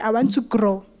Joburg, I want to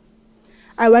grow.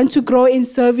 I want to grow in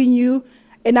serving you.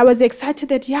 And I was excited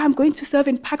that, I'm going to serve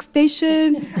in Park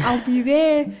Station. I'll be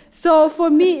there. So for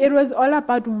me, it was all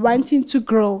about wanting to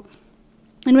grow.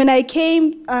 And when I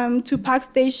came to Park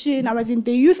Station, I was in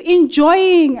the youth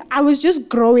enjoying. I was just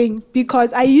growing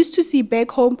because I used to see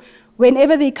back home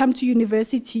whenever they come to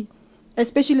university,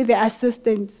 especially the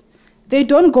assistants, they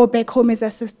don't go back home as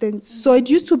assistants. So it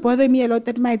used to bother me a lot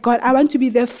that, my God, I want to be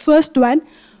the first one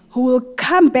who will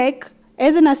come back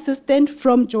as an assistant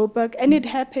from Joburg, and it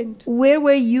happened. Where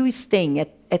were you staying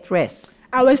at rest?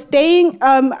 I was staying,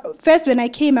 first when I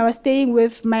came, I was staying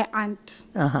with my aunt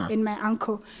and my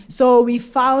uncle. So we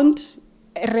found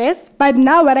a rest, but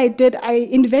now what I did, I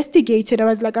investigated. I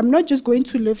was like, I'm not just going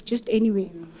to live just anywhere.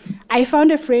 I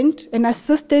found a friend, an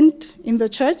assistant in the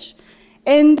church,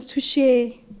 and to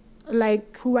share,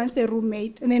 like, who wants a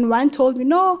roommate. And then one told me,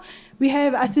 no, we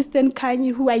have assistant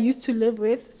Kanye who I used to live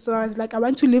with. So I was like, I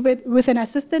want to live with an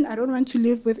assistant. I don't want to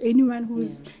live with anyone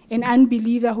who's an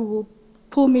unbeliever who will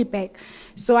pull me back.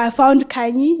 So I found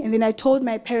Kanye, and then I told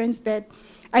my parents that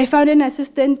I found an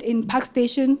assistant in Park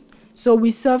Station. So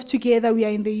we serve together, we are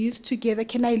in the youth together.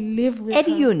 Can I live with At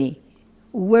her? uni,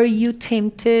 were you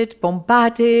tempted,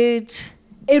 bombarded?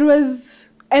 It was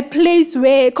a place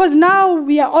where, because now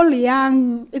we are all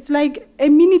young, it's like a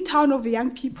mini town of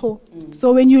young people.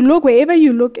 So when you look, wherever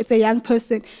you look, it's a young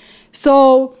person.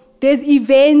 So there's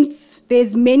events,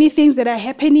 there's many things that are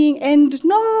happening, and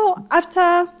no,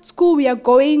 after school we are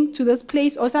going to this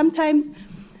place, or sometimes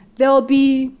there'll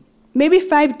be maybe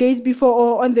 5 days before,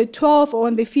 or on the 12th or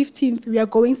on the 15th, we are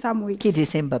going somewhere. Que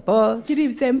December boss.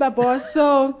 December, boss.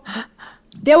 So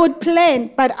they would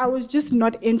plan, but I was just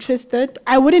not interested.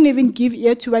 I wouldn't even give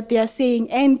ear to what they are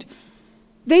saying. And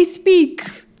they speak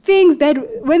things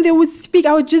that when they would speak,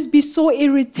 I would just be so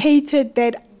irritated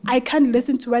that I can't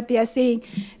listen to what they are saying.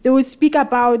 They would speak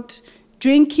about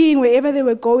drinking wherever they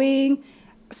were going,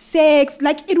 sex.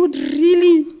 Like, it would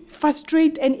really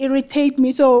frustrate and irritate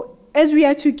me. So as we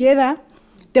are together,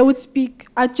 they would speak.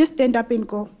 I'd just stand up and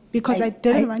go because I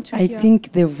didn't want to hear. I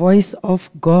think the voice of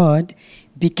God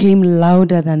became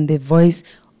louder than the voice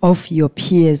of your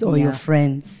peers or your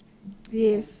friends.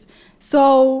 Yes.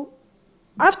 So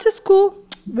after school,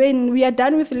 when we are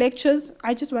done with lectures,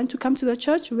 I just want to come to the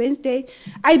church Wednesday.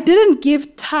 I didn't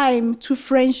give time to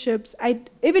friendships.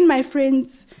 Even my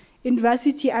friends in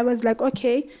varsity, I was like,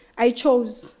 okay, I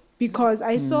chose because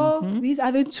I saw these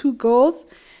other two girls.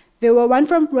 There were one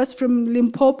was from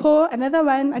Limpopo, another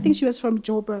one, I think she was from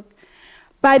Joburg.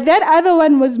 But that other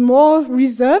one was more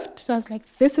reserved. So I was like,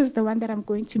 this is the one that I'm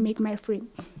going to make my friend.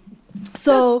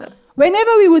 So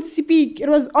whenever we would speak, it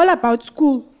was all about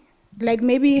school. Like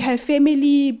maybe her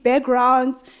family,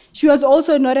 backgrounds. She was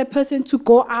also not a person to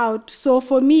go out. So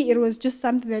for me, it was just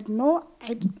something that, no,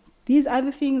 these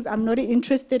other things I'm not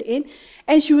interested in.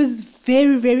 And she was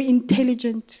very, very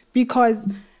intelligent because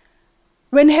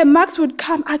when her marks would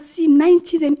come, I'd see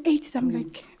 90s and 80s. I'm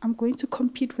like, I'm going to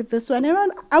compete with this one.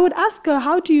 And I would ask her,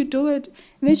 how do you do it?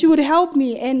 And then she would help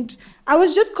me. And I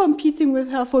was just competing with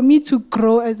her for me to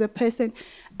grow as a person.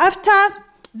 After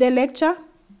the lecture,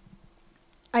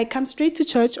 I come straight to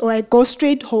church or I go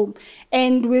straight home.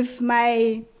 And with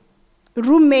my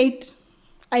roommate,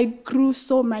 I grew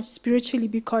so much spiritually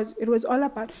because it was all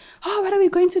about, what are we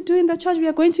going to do in the church? We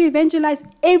are going to evangelize.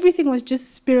 Everything was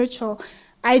just spiritual.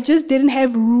 I just didn't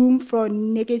have room for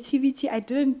negativity. I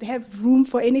didn't have room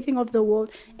for anything of the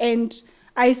world. And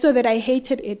I saw that I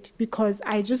hated it because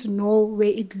I just know where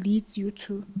it leads you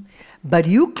to. But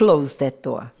you closed that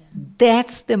door.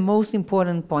 That's the most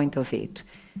important point of it.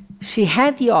 She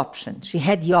had the option. She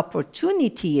had the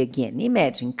opportunity again.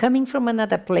 Imagine coming from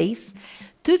another place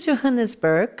to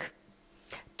Johannesburg,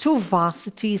 to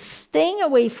varsity, staying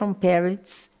away from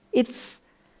parents. It's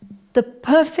the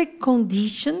perfect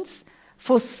conditions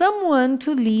for someone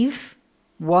to live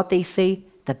what they say,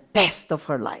 the best of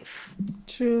her life.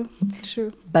 True,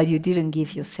 true. But you didn't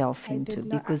give yourself I into did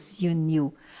not. because you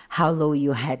knew how low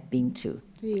you had been to.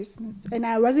 Yes, and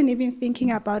I wasn't even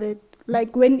thinking about it.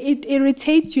 Like when it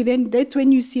irritates you, then that's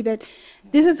when you see that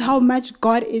this is how much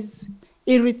God is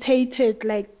irritated.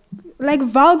 Like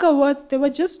vulgar words, they were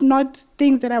just not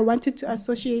things that I wanted to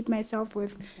associate myself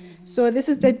with. So this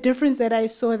is the difference that I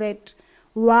saw that,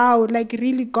 wow, like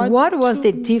really God. What was took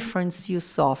the me. difference you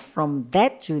saw from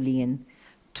that Julian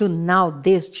to now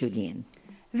this Julian?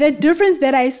 The difference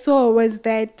that I saw was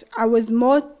that I was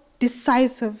more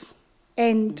decisive,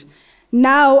 and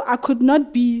now I could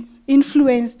not be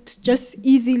influenced just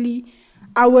easily.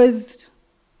 I was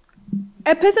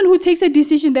a person who takes a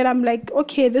decision that I'm like,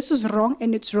 okay, this is wrong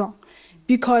and it's wrong.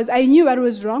 Because I knew what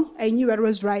was wrong, I knew what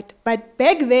was right. But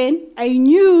back then, I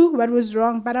knew what was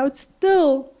wrong, but I would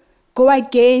still go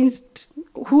against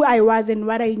who I was and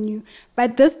what I knew.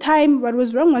 But this time, what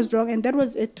was wrong, and that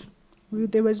was it.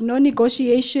 There was no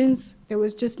negotiations. There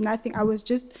was just nothing. I was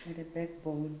just... Had a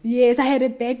backbone. Yes, I had a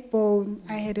backbone.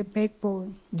 I had a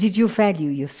backbone. Did you value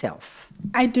yourself?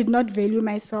 I did not value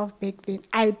myself back then.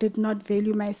 I did not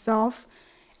value myself.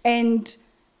 And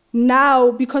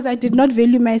now, because I did not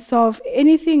value myself,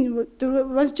 anything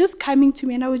was just coming to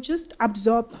me and I would just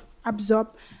absorb.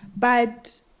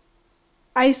 But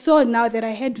I saw now that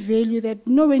I had value, that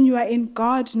when you are in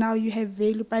God, now you have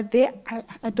value. But there,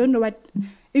 I don't know what...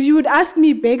 If you would ask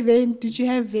me back then, did you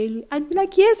have value? I'd be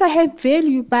like, yes, I had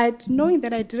value, but knowing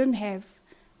that I didn't have.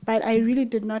 But I really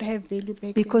did not have value back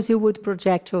then. Because you would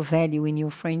project your value in your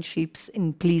friendships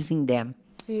in pleasing them.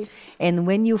 Yes. And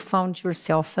when you found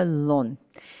yourself alone,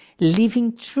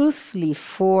 living truthfully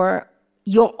for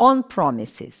your own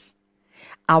promises,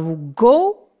 I will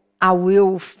go, I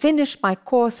will finish my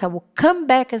course, I will come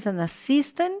back as an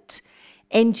assistant,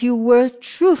 and you were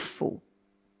truthful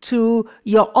to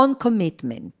your own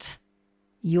commitment,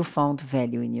 you found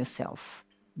value in yourself,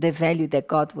 the value that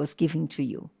God was giving to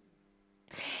you.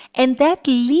 And that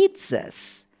leads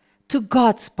us to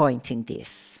God's point in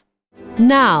this.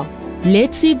 Now,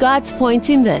 let's see God's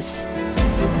point in this.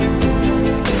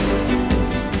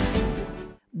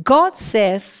 God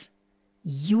says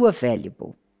you are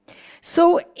valuable.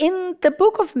 So in the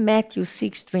book of Matthew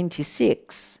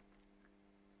 6:26,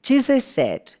 Jesus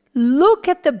said, "Look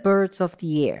at the birds of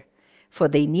the air, for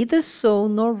they neither sow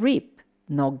nor reap,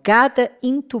 nor gather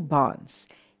into barns,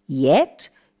 yet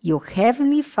your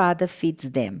heavenly Father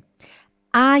feeds them.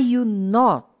 Are you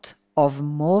not of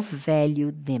more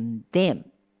value than them?"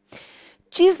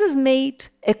 Jesus made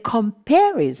a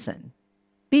comparison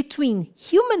between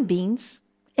human beings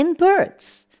and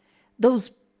birds,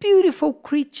 those beautiful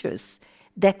creatures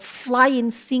that fly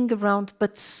and sing around,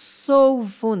 but so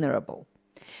vulnerable,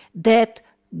 that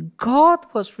God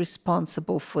was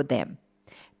responsible for them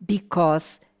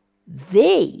because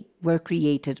they were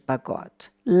created by God,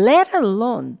 let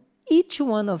alone each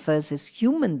one of us as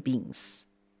human beings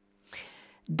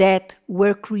that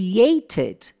were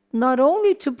created not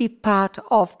only to be part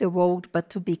of the world, but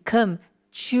to become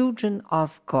children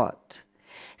of God.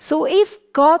 So if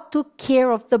God took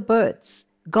care of the birds,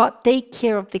 God take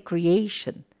care of the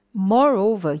creation,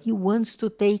 moreover, He wants to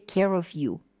take care of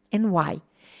you. And why?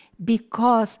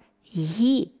 Because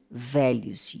He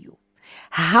values you.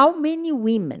 How many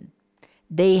women,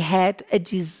 they had a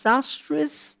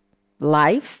disastrous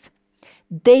life,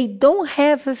 they don't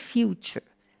have a future,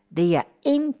 they are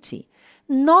empty,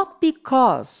 not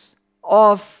because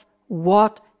of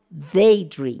what they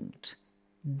dreamed,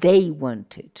 they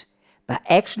wanted, but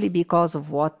actually because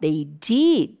of what they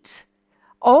did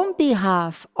on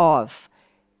behalf of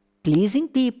pleasing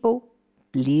people,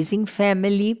 pleasing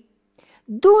family,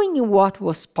 doing what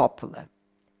was popular.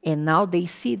 And now they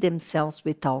see themselves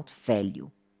without value.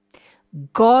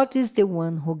 God is the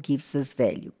one who gives us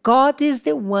value. God is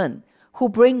the one who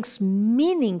brings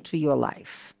meaning to your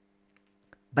life.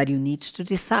 But you need to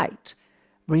decide.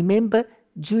 Remember,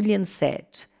 Julian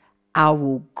said, I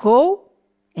will go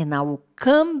and I will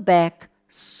come back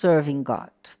serving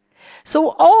God.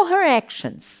 So all her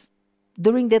actions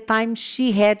during the time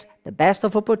she had the best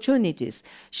of opportunities,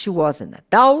 she was an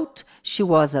adult, she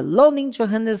was alone in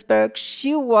Johannesburg,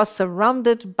 she was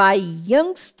surrounded by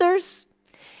youngsters,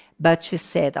 but she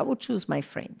said, I will choose my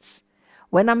friends.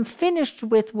 When I'm finished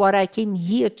with what I came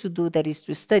here to do, that is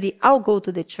to study, I'll go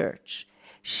to the church.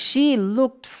 She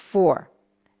looked for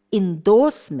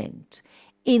endorsement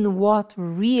in what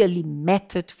really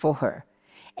mattered for her.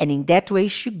 And in that way,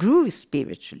 she grew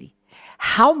spiritually.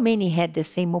 How many had the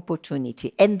same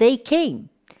opportunity? And they came.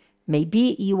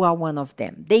 Maybe you are one of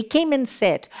them. They came and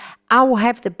said, I will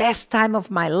have the best time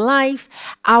of my life.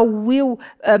 I will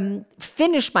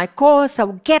finish my course. I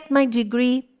will get my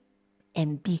degree.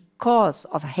 And because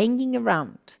of hanging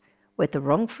around with the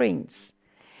wrong friends,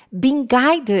 being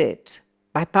guided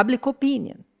by public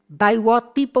opinion, by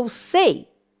what people say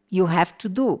you have to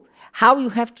do, how you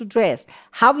have to dress,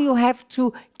 how you have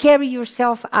to carry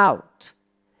yourself out,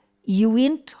 you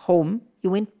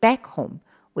went back home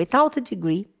without a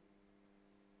degree,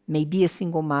 maybe a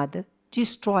single mother,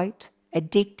 destroyed,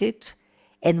 addicted.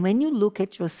 And when you look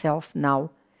at yourself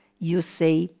now, you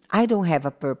say, I don't have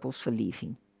a purpose for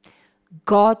living.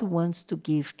 God wants to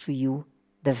give to you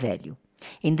the value.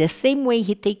 In the same way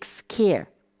He takes care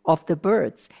of the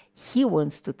birds, He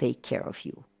wants to take care of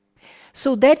you.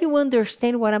 So that you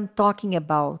understand what I'm talking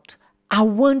about, I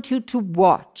want you to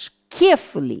watch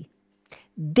carefully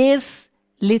this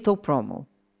little promo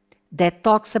that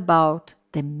talks about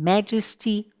the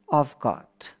majesty of God.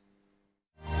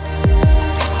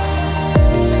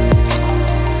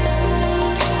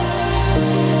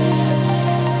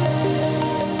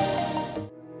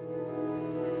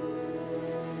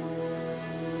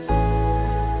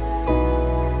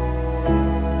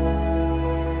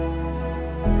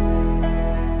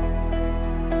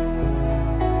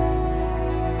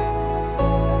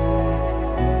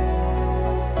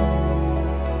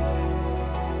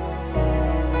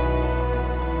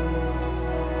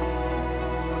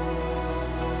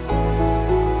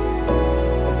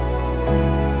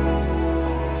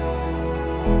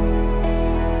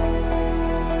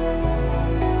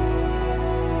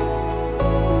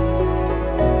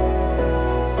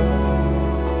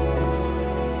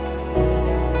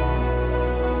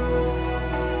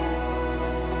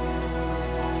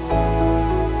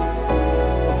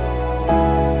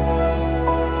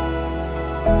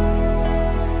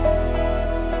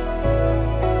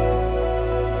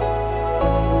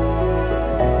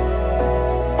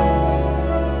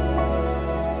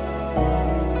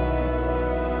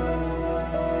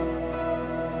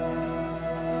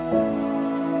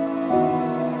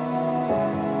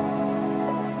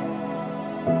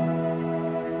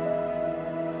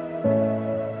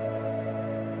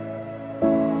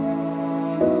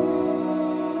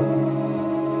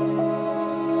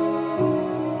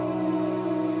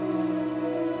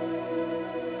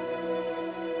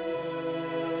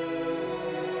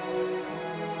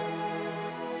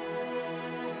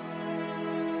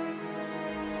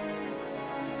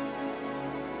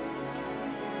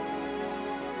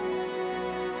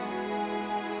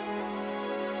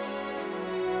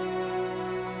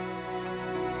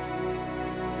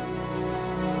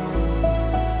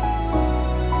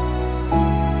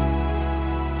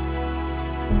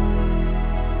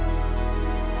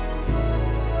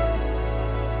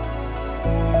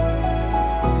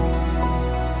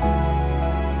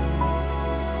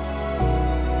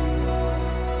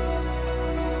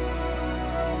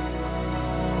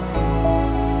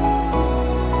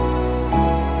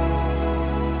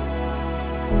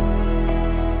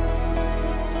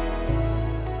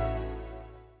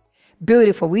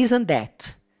 Beautiful, isn't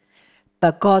that?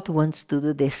 But God wants to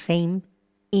do the same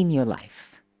in your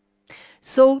life.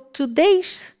 So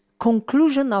today's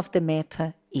conclusion of the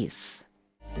matter is...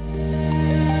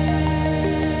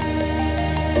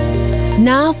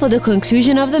 Now for the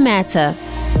conclusion of the matter.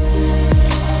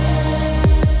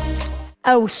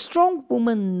 A strong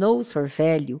woman knows her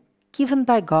value given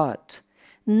by God,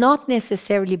 not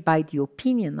necessarily by the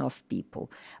opinion of people,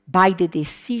 by the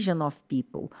decision of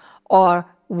people, or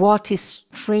what is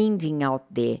trending out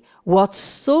there, what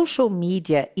social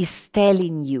media is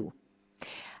telling you.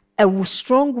 A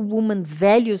strong woman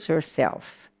values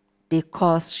herself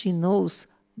because she knows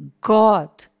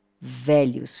God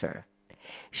values her.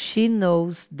 She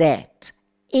knows that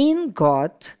in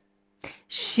God,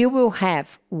 she will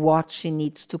have what she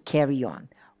needs to carry on,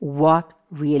 what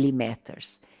really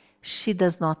matters. She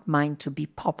does not mind to be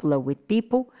popular with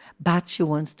people, but she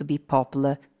wants to be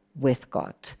popular with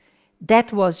God.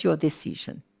 That was your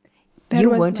decision.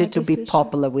 You wanted to be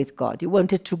popular with God. You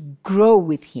wanted to grow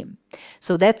with Him.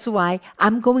 So that's why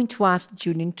I'm going to ask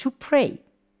Julian to pray.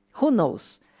 Who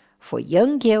knows? For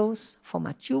young girls, for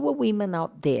mature women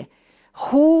out there,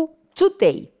 who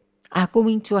today are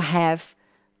going to have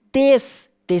this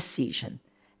decision.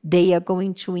 They are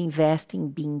going to invest in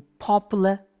being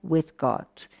popular with God.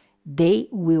 They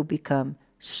will become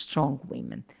strong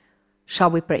women. Shall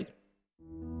we pray?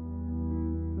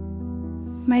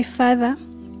 My Father,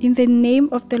 in the name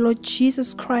of the Lord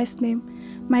Jesus Christ's name,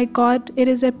 my God, it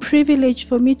is a privilege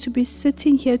for me to be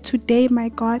sitting here today, my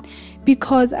God,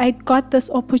 because I got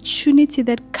this opportunity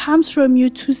that comes from you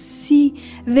to see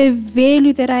the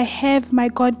value that I have, my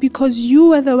God, because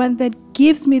you are the one that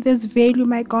gives me this value,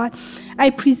 my God. I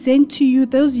present to you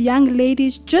those young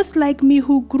ladies just like me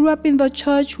who grew up in the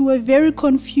church, who were very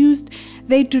confused.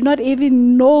 They do not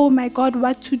even know, my God,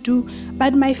 what to do.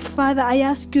 But my Father, I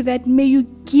ask you that may you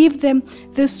give them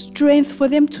the strength for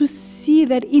them to see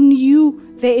that in you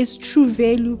there is true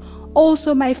value.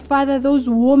 Also, my Father, those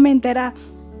women that are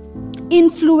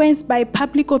influenced by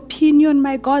public opinion,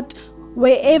 my God,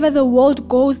 wherever the world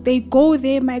goes, they go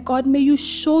there, my God. May you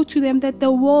show to them that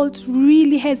the world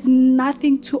really has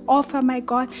nothing to offer, my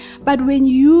God. But when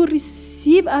you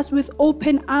receive us with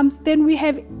open arms, then we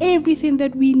have everything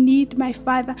that we need, my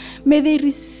Father. May they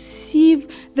receive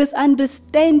this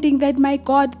understanding that, my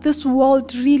God, this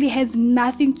world really has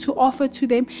nothing to offer to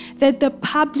them, that the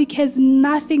public has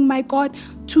nothing, my God,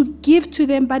 to give to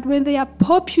them. But when they are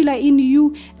popular in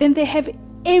you, then they have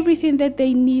everything that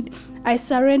they need. I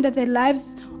surrender the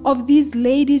lives of these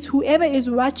ladies, whoever is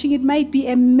watching. It might be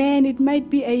a man, it might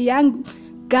be a young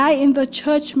guy in the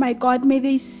church, my God. May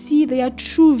they see their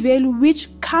true value, which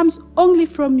comes only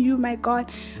from you, my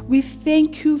God. We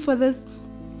thank you for this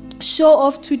show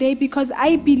off today, because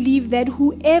I believe that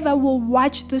whoever will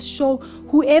watch this show,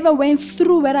 whoever went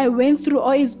through what I went through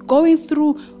or is going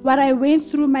through what I went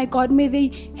through, my God, may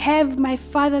they have, my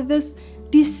Father, this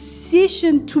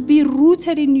decision to be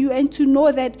rooted in you and to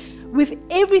know that with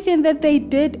everything that they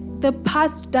did, the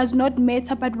past does not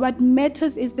matter, but what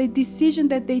matters is the decision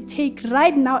that they take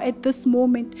right now at this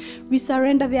moment. We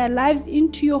surrender their lives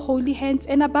into your holy hands,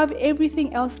 and above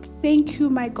everything else, thank you,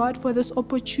 my God, for this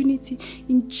opportunity.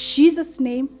 In Jesus'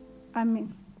 name,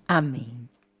 amen. Amen.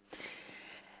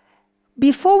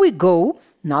 Before we go,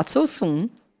 not so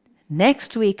soon,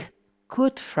 next week,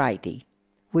 Good Friday.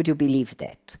 Would you believe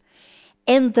that?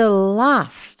 And the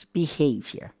last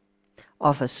behavior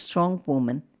of a strong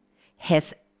woman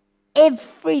has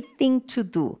everything to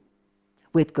do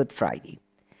with Good Friday.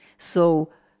 So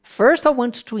first I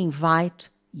want to invite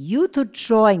you to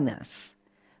join us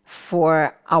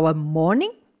for our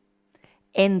morning,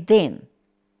 and then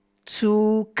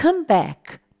to come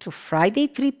back to Friday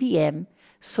 3 p.m.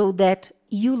 so that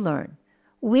you learn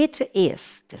which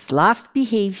is this last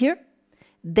behavior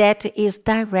that is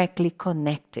directly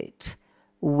connected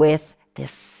with the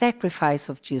sacrifice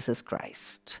of Jesus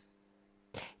Christ.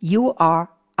 You are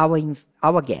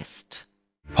our guest.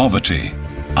 Poverty,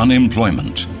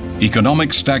 unemployment,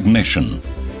 economic stagnation,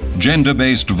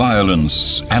 gender-based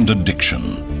violence, and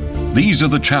addiction. These are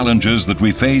the challenges that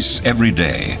we face every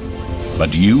day.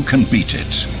 But you can beat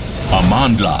it.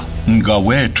 Amandla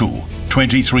Ngawetu,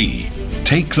 23.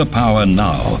 Take the power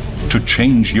now to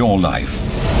change your life.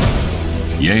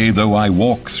 Yea, though I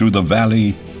walk through the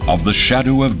valley of the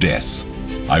shadow of death,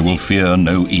 I will fear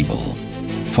no evil.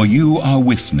 For you are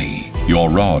with me, your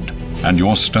rod and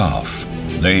your staff,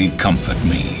 they comfort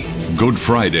me. Good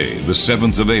Friday, the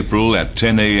 7th of April at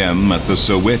 10 a.m. at the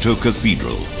Soweto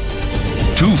Cathedral.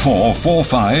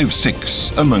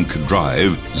 24456 Amonk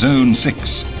Drive, Zone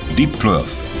 6, Diepkloof.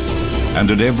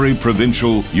 And at every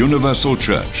provincial universal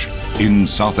church in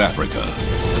South Africa.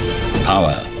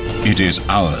 Power, it is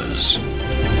ours.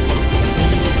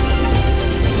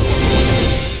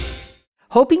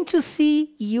 Hoping to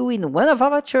see you in one of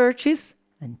our churches.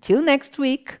 Until next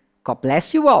week, God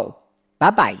bless you all.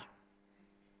 Bye-bye.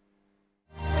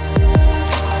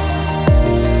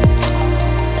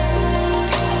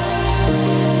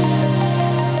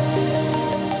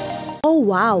 Oh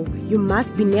wow, you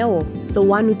must be Neo, the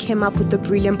one who came up with the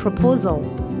brilliant proposal.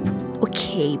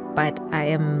 Okay, but I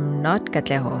am not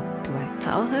Katleho. Do I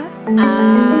tell her?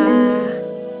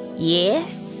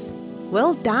 Yes.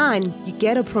 Well done, you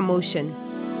get a promotion.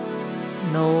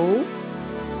 No.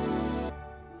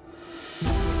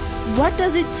 What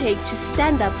does it take to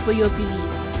stand up for your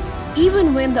beliefs,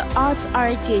 even when the odds are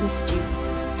against you?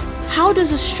 How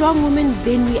does a strong woman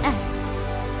then react?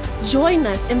 Join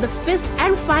us in the 5th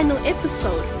and final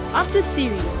episode of the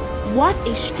series, What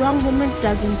a Strong Woman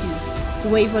Doesn't Do.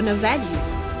 Wave on Her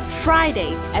Values,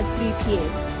 Friday at 3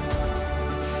 p.m.